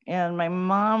brother. And my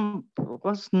mom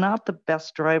was not the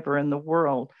best driver in the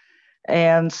world.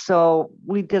 And so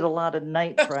we did a lot of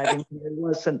night driving. There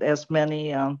wasn't as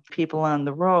many people on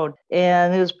the road.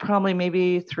 And it was probably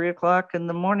maybe 3:00 in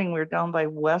the morning. We were down by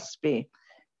Westby.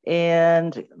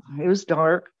 And it was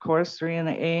dark, of course, 3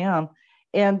 a.m.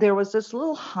 And there was this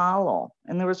little hollow,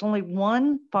 and there was only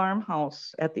one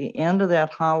farmhouse at the end of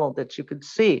that hollow that you could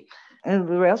see. And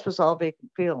the rest was all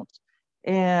vacant fields.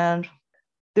 And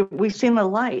we seen a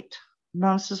light.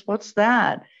 Mom says, "What's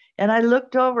that?" And I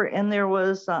looked over, and there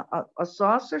was a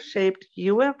saucer-shaped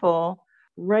UFO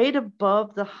right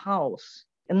above the house.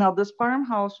 And now this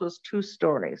farmhouse was 2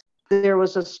 stories. There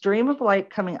was a stream of light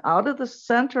coming out of the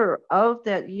center of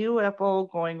that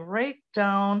UFO going right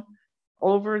down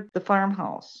over the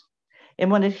farmhouse.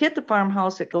 And when it hit the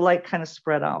farmhouse, the light kind of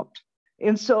spread out.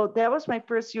 And so that was my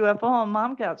first UFO. And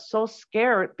Mom got so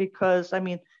scared because, I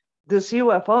mean, this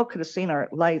UFO could have seen our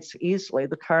lights easily,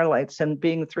 the car lights. And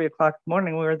being 3 o'clock in the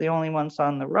morning, we were the only ones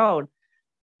on the road.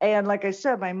 And like I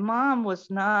said, my mom was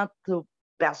not the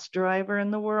best driver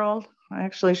in the world.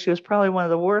 Actually, she was probably one of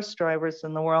the worst drivers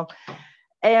in the world.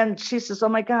 And she says, "Oh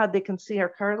my God, they can see our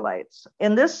car lights."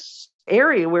 And this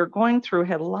area we're going through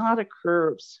had a lot of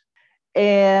curves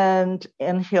and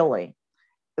hilly.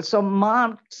 So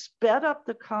Mom sped up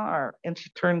the car and she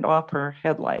turned off her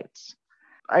headlights.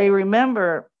 I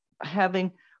remember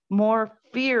having more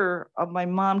fear of my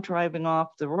mom driving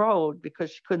off the road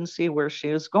because she couldn't see where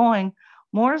she was going,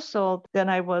 more so than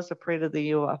I was afraid of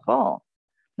the UFO.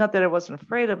 Not that I wasn't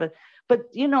afraid of it, but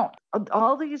you know,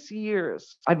 all these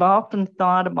years, I've often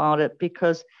thought about it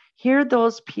because here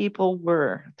those people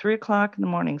were, 3 o'clock in the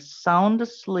morning, sound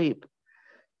asleep,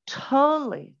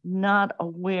 totally not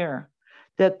aware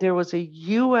that there was a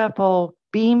UFO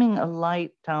beaming a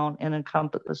light down and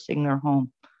encompassing their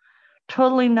home.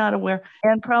 Totally not aware.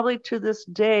 And probably to this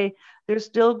day, they're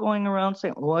still going around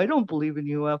saying, "Oh, I don't believe in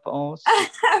UFOs."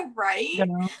 Right. You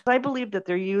know, I believe that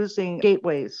they're using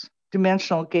gateways,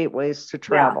 dimensional gateways to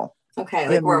travel. Yeah. Okay,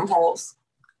 like wormholes.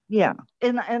 Yeah.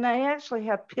 And I actually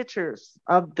have pictures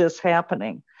of this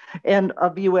happening and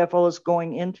of UFOs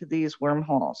going into these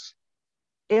wormholes.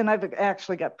 And I've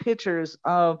actually got pictures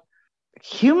of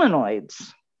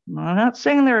humanoids. I'm not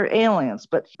saying they're aliens,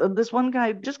 but this one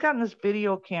guy just got in this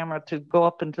video camera to go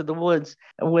up into the woods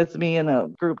with me in a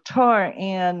group tour.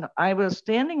 And I was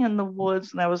standing in the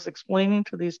woods and I was explaining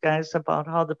to these guys about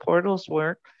how the portals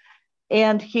work.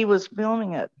 And he was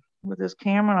filming it with his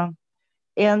camera.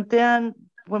 And then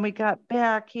when we got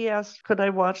back, he asked, "Could I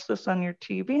watch this on your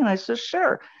TV?" And I said,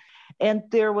 "Sure." And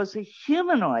there was a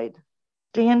humanoid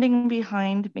standing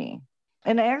behind me.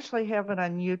 And I actually have it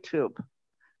on YouTube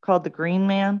called The Green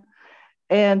Man.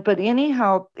 But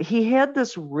anyhow, he had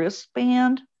this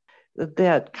wristband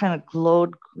that kind of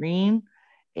glowed green.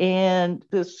 And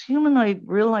this humanoid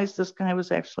realized this guy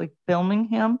was actually filming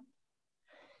him.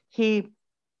 He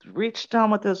reached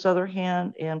down with his other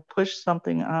hand and pushed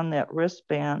something on that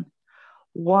wristband,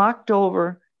 walked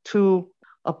over to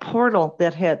a portal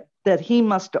that he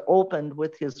must have opened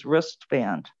with his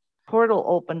wristband. Portal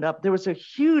opened up. There was a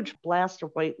huge blast of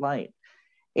white light.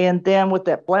 And then with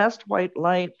that blast of white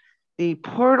light, the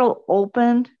portal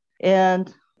opened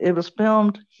and it was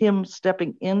filmed him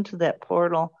stepping into that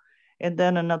portal. And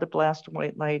then another blast of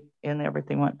white light and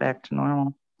everything went back to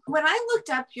normal. When I looked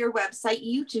up your website,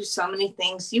 you do so many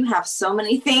things. You have so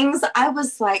many things. I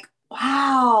was like,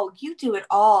 wow, you do it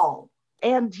all.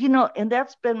 And, you know, and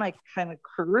that's been my kind of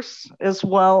curse as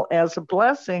well as a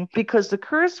blessing, because the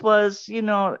curse was, you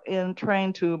know, in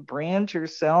trying to brand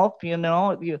yourself, you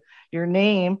know, your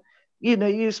name, you know,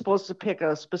 you're supposed to pick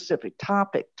a specific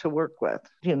topic to work with,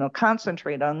 you know,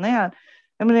 concentrate on that.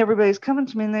 I mean, everybody's coming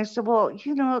to me and they said, "Well,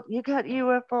 you know, you got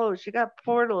UFOs, you got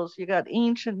portals, you got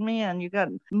ancient man, you got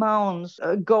mounds,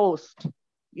 a ghost,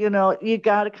 you know, you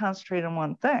got to concentrate on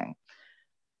one thing."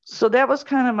 So that was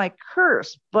kind of my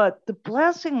curse. But the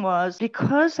blessing was,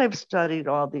 because I've studied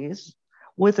all these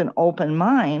with an open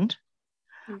mind,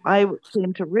 I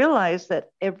came to realize that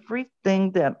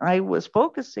everything that I was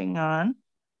focusing on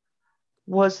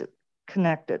was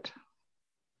connected.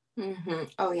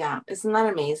 Oh, yeah. Isn't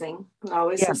that amazing? It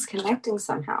always is connecting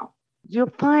somehow. You'll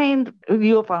find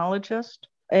ufologists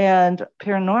and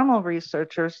paranormal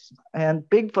researchers and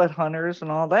Bigfoot hunters and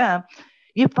all that.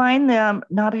 You find them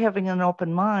not having an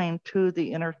open mind to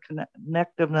the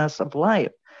interconnectedness of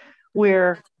life,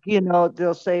 where, you know,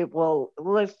 they'll say, well,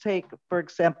 let's take, for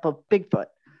example, Bigfoot.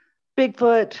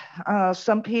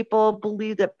 Some people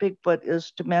believe that Bigfoot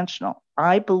is dimensional.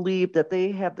 I believe that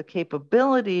they have the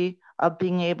capability of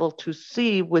being able to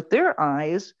see with their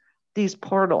eyes these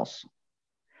portals.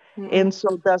 And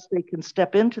so thus they can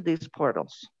step into these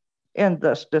portals and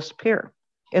thus disappear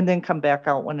and then come back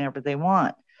out whenever they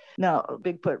want. Now,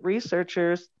 Bigfoot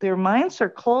researchers, their minds are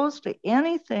closed to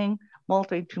anything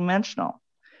multidimensional.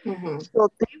 So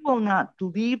they will not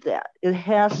believe that. It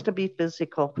has to be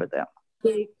physical for them.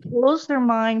 They close their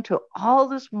mind to all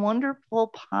this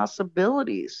wonderful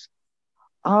possibilities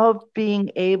of being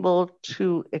able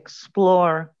to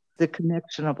explore the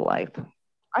connection of life.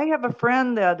 I have a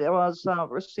friend that was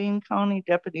Racine County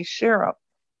Deputy Sheriff.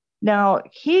 Now,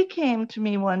 he came to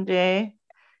me one day.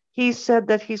 He said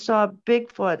that he saw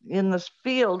Bigfoot in this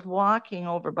field walking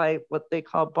over by what they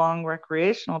call Bong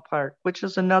Recreational Park, which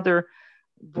is another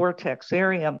vortex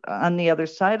area on the other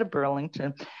side of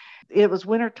Burlington. It was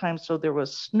wintertime, so there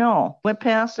was snow. Went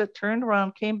past it, turned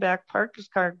around, came back, parked his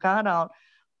car, got out,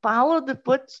 followed the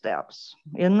footsteps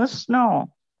in the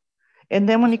snow. And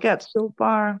then when he got so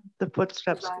far, the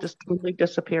footsteps just totally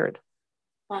disappeared.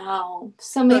 Wow.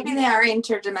 So maybe they are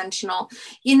interdimensional.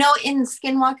 You know, in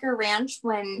Skinwalker Ranch,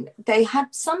 when they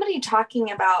had somebody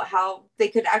talking about how they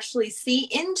could actually see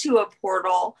into a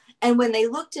portal, and when they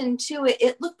looked into it,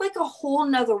 it looked like a whole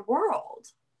nother world.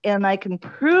 And I can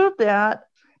prove that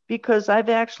because I've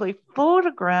actually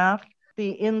photographed the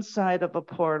inside of a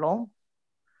portal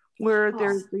where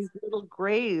there's these little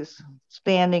grays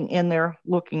standing in there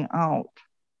looking out.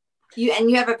 You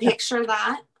have a picture of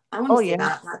that? I want to see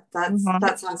that.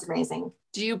 That sounds amazing.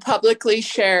 Do you publicly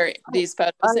share these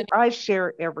photos? I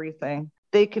share everything.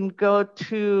 They can go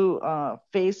to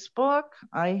Facebook.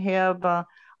 I have a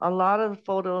lot of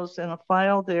photos in a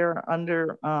file there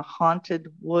under Haunted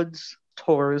Woods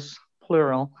Tours,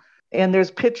 plural. And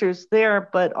there's pictures there,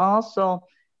 but also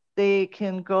they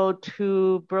can go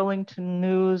to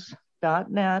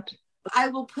burlingtonnews.net. I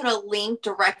will put a link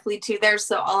directly to there,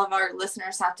 so all of our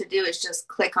listeners have to do is just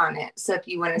click on it. So if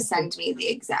you want to send me the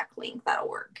exact link, that'll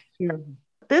work. Yeah.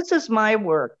 This is my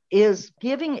work, is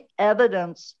giving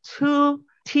evidence to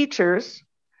teachers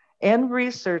and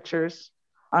researchers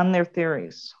on their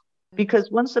theories.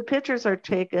 Because once the pictures are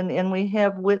taken and we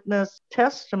have witness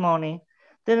testimony,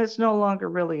 then it's no longer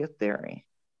really a theory.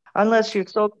 Unless you're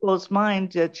so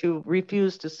close-minded that you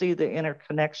refuse to see the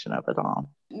interconnection of it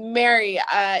all. Mary,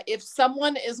 if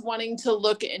someone is wanting to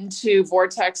look into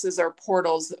vortexes or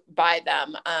portals by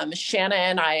them, Shanna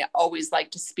and I always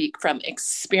like to speak from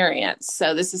experience.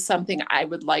 So this is something I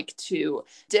would like to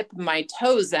dip my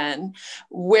toes in.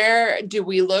 Where do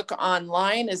we look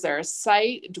online? Is there a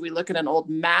site? Do we look at an old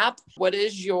map? What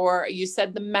is you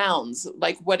said the mounds,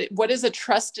 like what is a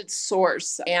trusted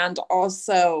source? And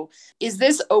also, is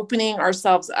this opening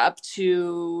ourselves up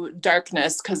to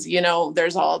darkness? Because,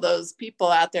 there's all those people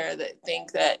out there that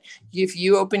think that if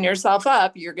you open yourself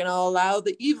up, you're going to allow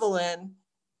the evil in.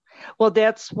 Well,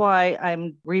 that's why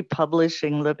I'm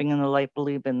republishing Living in the Light,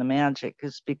 Believe in the Magic,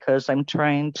 is because I'm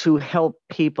trying to help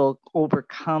people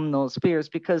overcome those fears,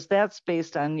 because that's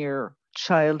based on your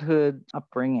childhood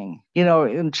upbringing.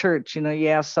 In church, you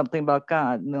ask something about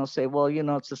God and they'll say, well,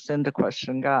 it's a sin to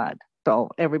question God. So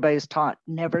everybody's taught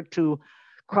never to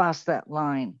cross that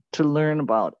line to learn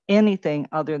about anything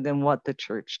other than what the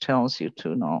church tells you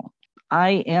to know.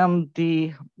 I am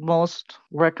the most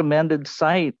recommended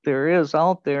site there is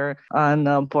out there on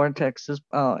vortexes,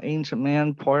 ancient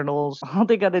man portals. All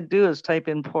they got to do is type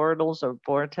in portals or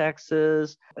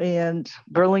vortexes, and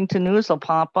Burlington News will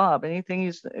pop up. Anything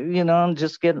just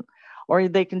get, or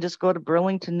they can just go to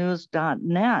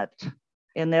burlingtonnews.net.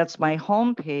 And that's my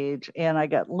homepage. And I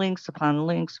got links upon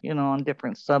links, on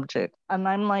different subjects. And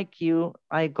I'm like you,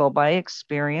 I go by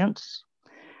experience.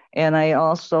 And I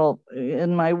also,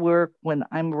 in my work, when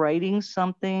I'm writing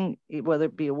something, whether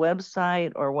it be a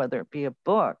website or whether it be a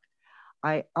book,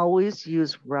 I always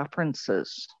use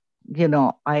references.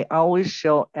 I always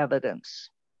show evidence.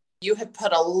 You have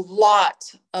put a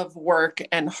lot of work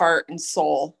and heart and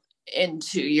soul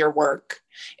into your work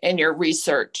and your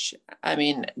research. I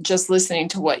mean, just listening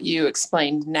to what you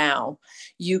explained now,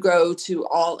 you go to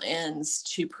all ends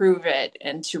to prove it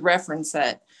and to reference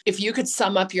it. If you could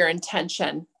sum up your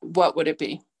intention, what would it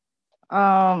be?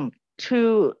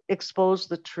 To expose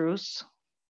the truths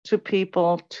to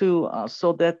people,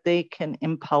 so that they can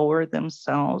empower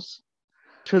themselves,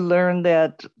 to learn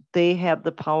that they have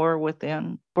the power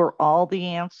within for all the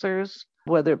answers,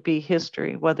 whether it be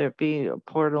history, whether it be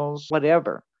portals,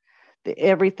 whatever.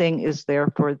 Everything is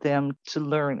there for them to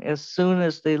learn as soon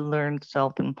as they learn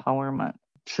self-empowerment,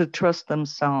 to trust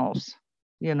themselves,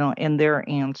 and their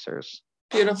answers.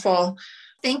 Beautiful.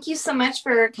 Thank you so much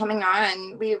for coming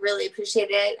on. We really appreciate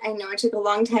it. I know it took a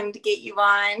long time to get you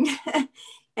on.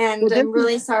 And I'm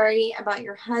really sorry about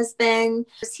your husband.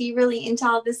 Was he really into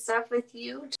all this stuff with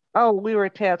you? Oh, we were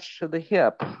attached to the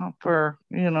hip for,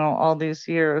 all these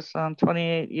years,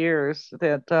 28 years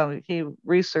that he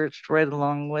researched right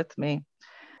along with me.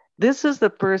 This is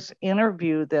the first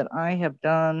interview that I have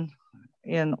done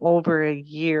in over a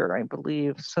year, I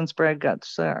believe, since Brad got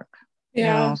sick.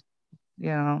 Yeah.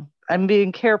 Yeah. I'm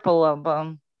being careful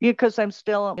of because I'm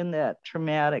still in that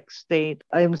traumatic state.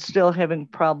 I'm still having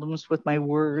problems with my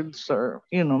words or,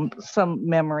 some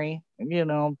memory,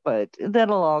 but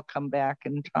that'll all come back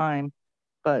in time.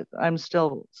 But I'm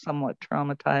still somewhat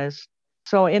traumatized.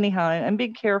 So anyhow, I'm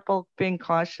being careful, being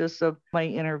cautious of my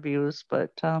interviews, but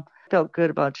felt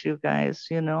good about you guys,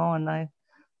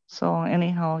 so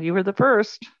anyhow, you were the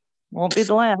first. Won't be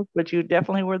the last, but you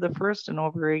definitely were the first in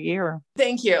over a year.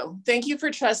 Thank you. Thank you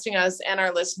for trusting us and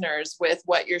our listeners with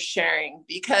what you're sharing,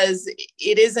 because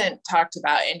it isn't talked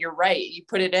about. And you're right. You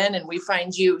put it in and we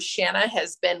find you. Shanna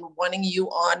has been wanting you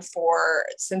on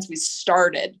since we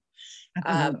started.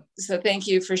 So thank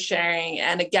you for sharing.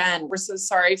 And again, we're so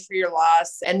sorry for your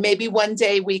loss. And maybe one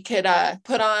day we could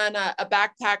put on a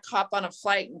backpack, hop on a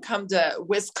flight and come to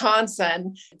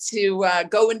Wisconsin to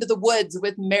go into the woods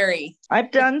with Mary.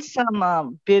 I've done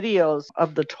some videos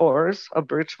of the tours, a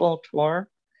virtual tour,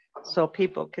 so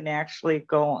people can actually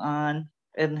go on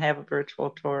and have a virtual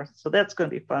tour. So that's going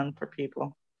to be fun for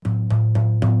people.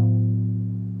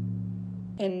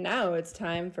 And now it's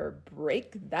time for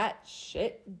Break That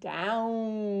Shit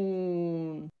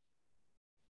Down.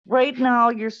 Right now,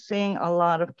 you're seeing a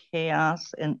lot of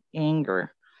chaos and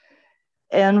anger.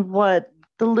 And what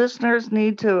the listeners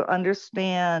need to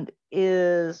understand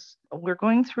is we're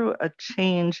going through a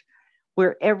change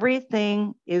where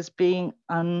everything is being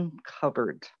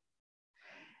uncovered.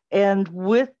 And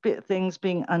with things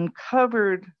being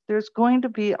uncovered, there's going to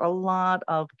be a lot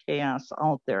of chaos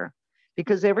out there,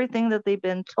 because everything that they've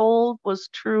been told was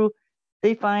true,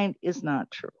 they find is not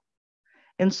true.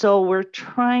 And so we're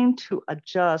trying to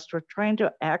adjust, we're trying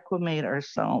to acclimate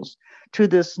ourselves to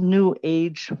this new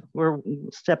age we're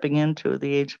stepping into,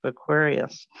 the age of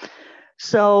Aquarius.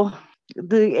 So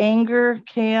the anger,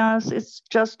 chaos, it's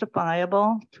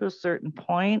justifiable to a certain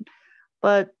point,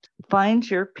 but find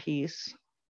your peace,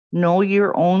 know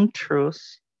your own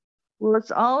truths. Well,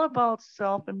 it's all about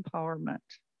self-empowerment.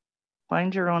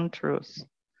 Find your own truths.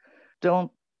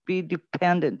 Don't be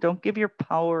dependent. Don't give your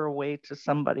power away to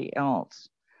somebody else.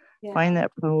 Yeah. Find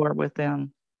that power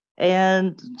within.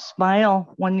 And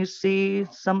smile when you see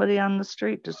somebody on the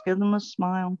street. Just give them a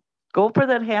smile. Go for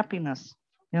that happiness.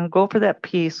 Go for that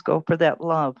peace. Go for that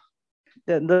love.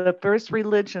 The first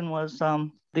religion was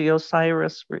the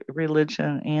Osiris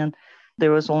religion, and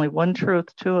there was only one truth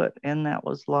to it, and that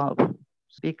was love.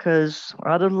 Because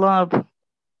out of love,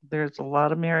 there's a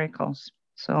lot of miracles.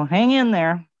 So hang in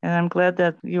there. And I'm glad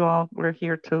that you all were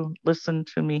here to listen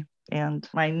to me and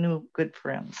my new good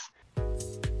friends.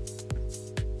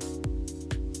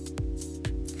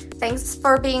 Thanks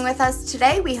for being with us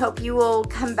today. We hope you will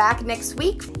come back next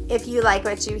week. If you like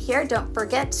what you hear, don't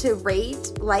forget to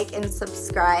rate, like, and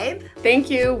subscribe. Thank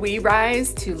you. We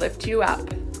rise to lift you up.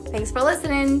 Thanks for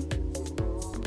listening.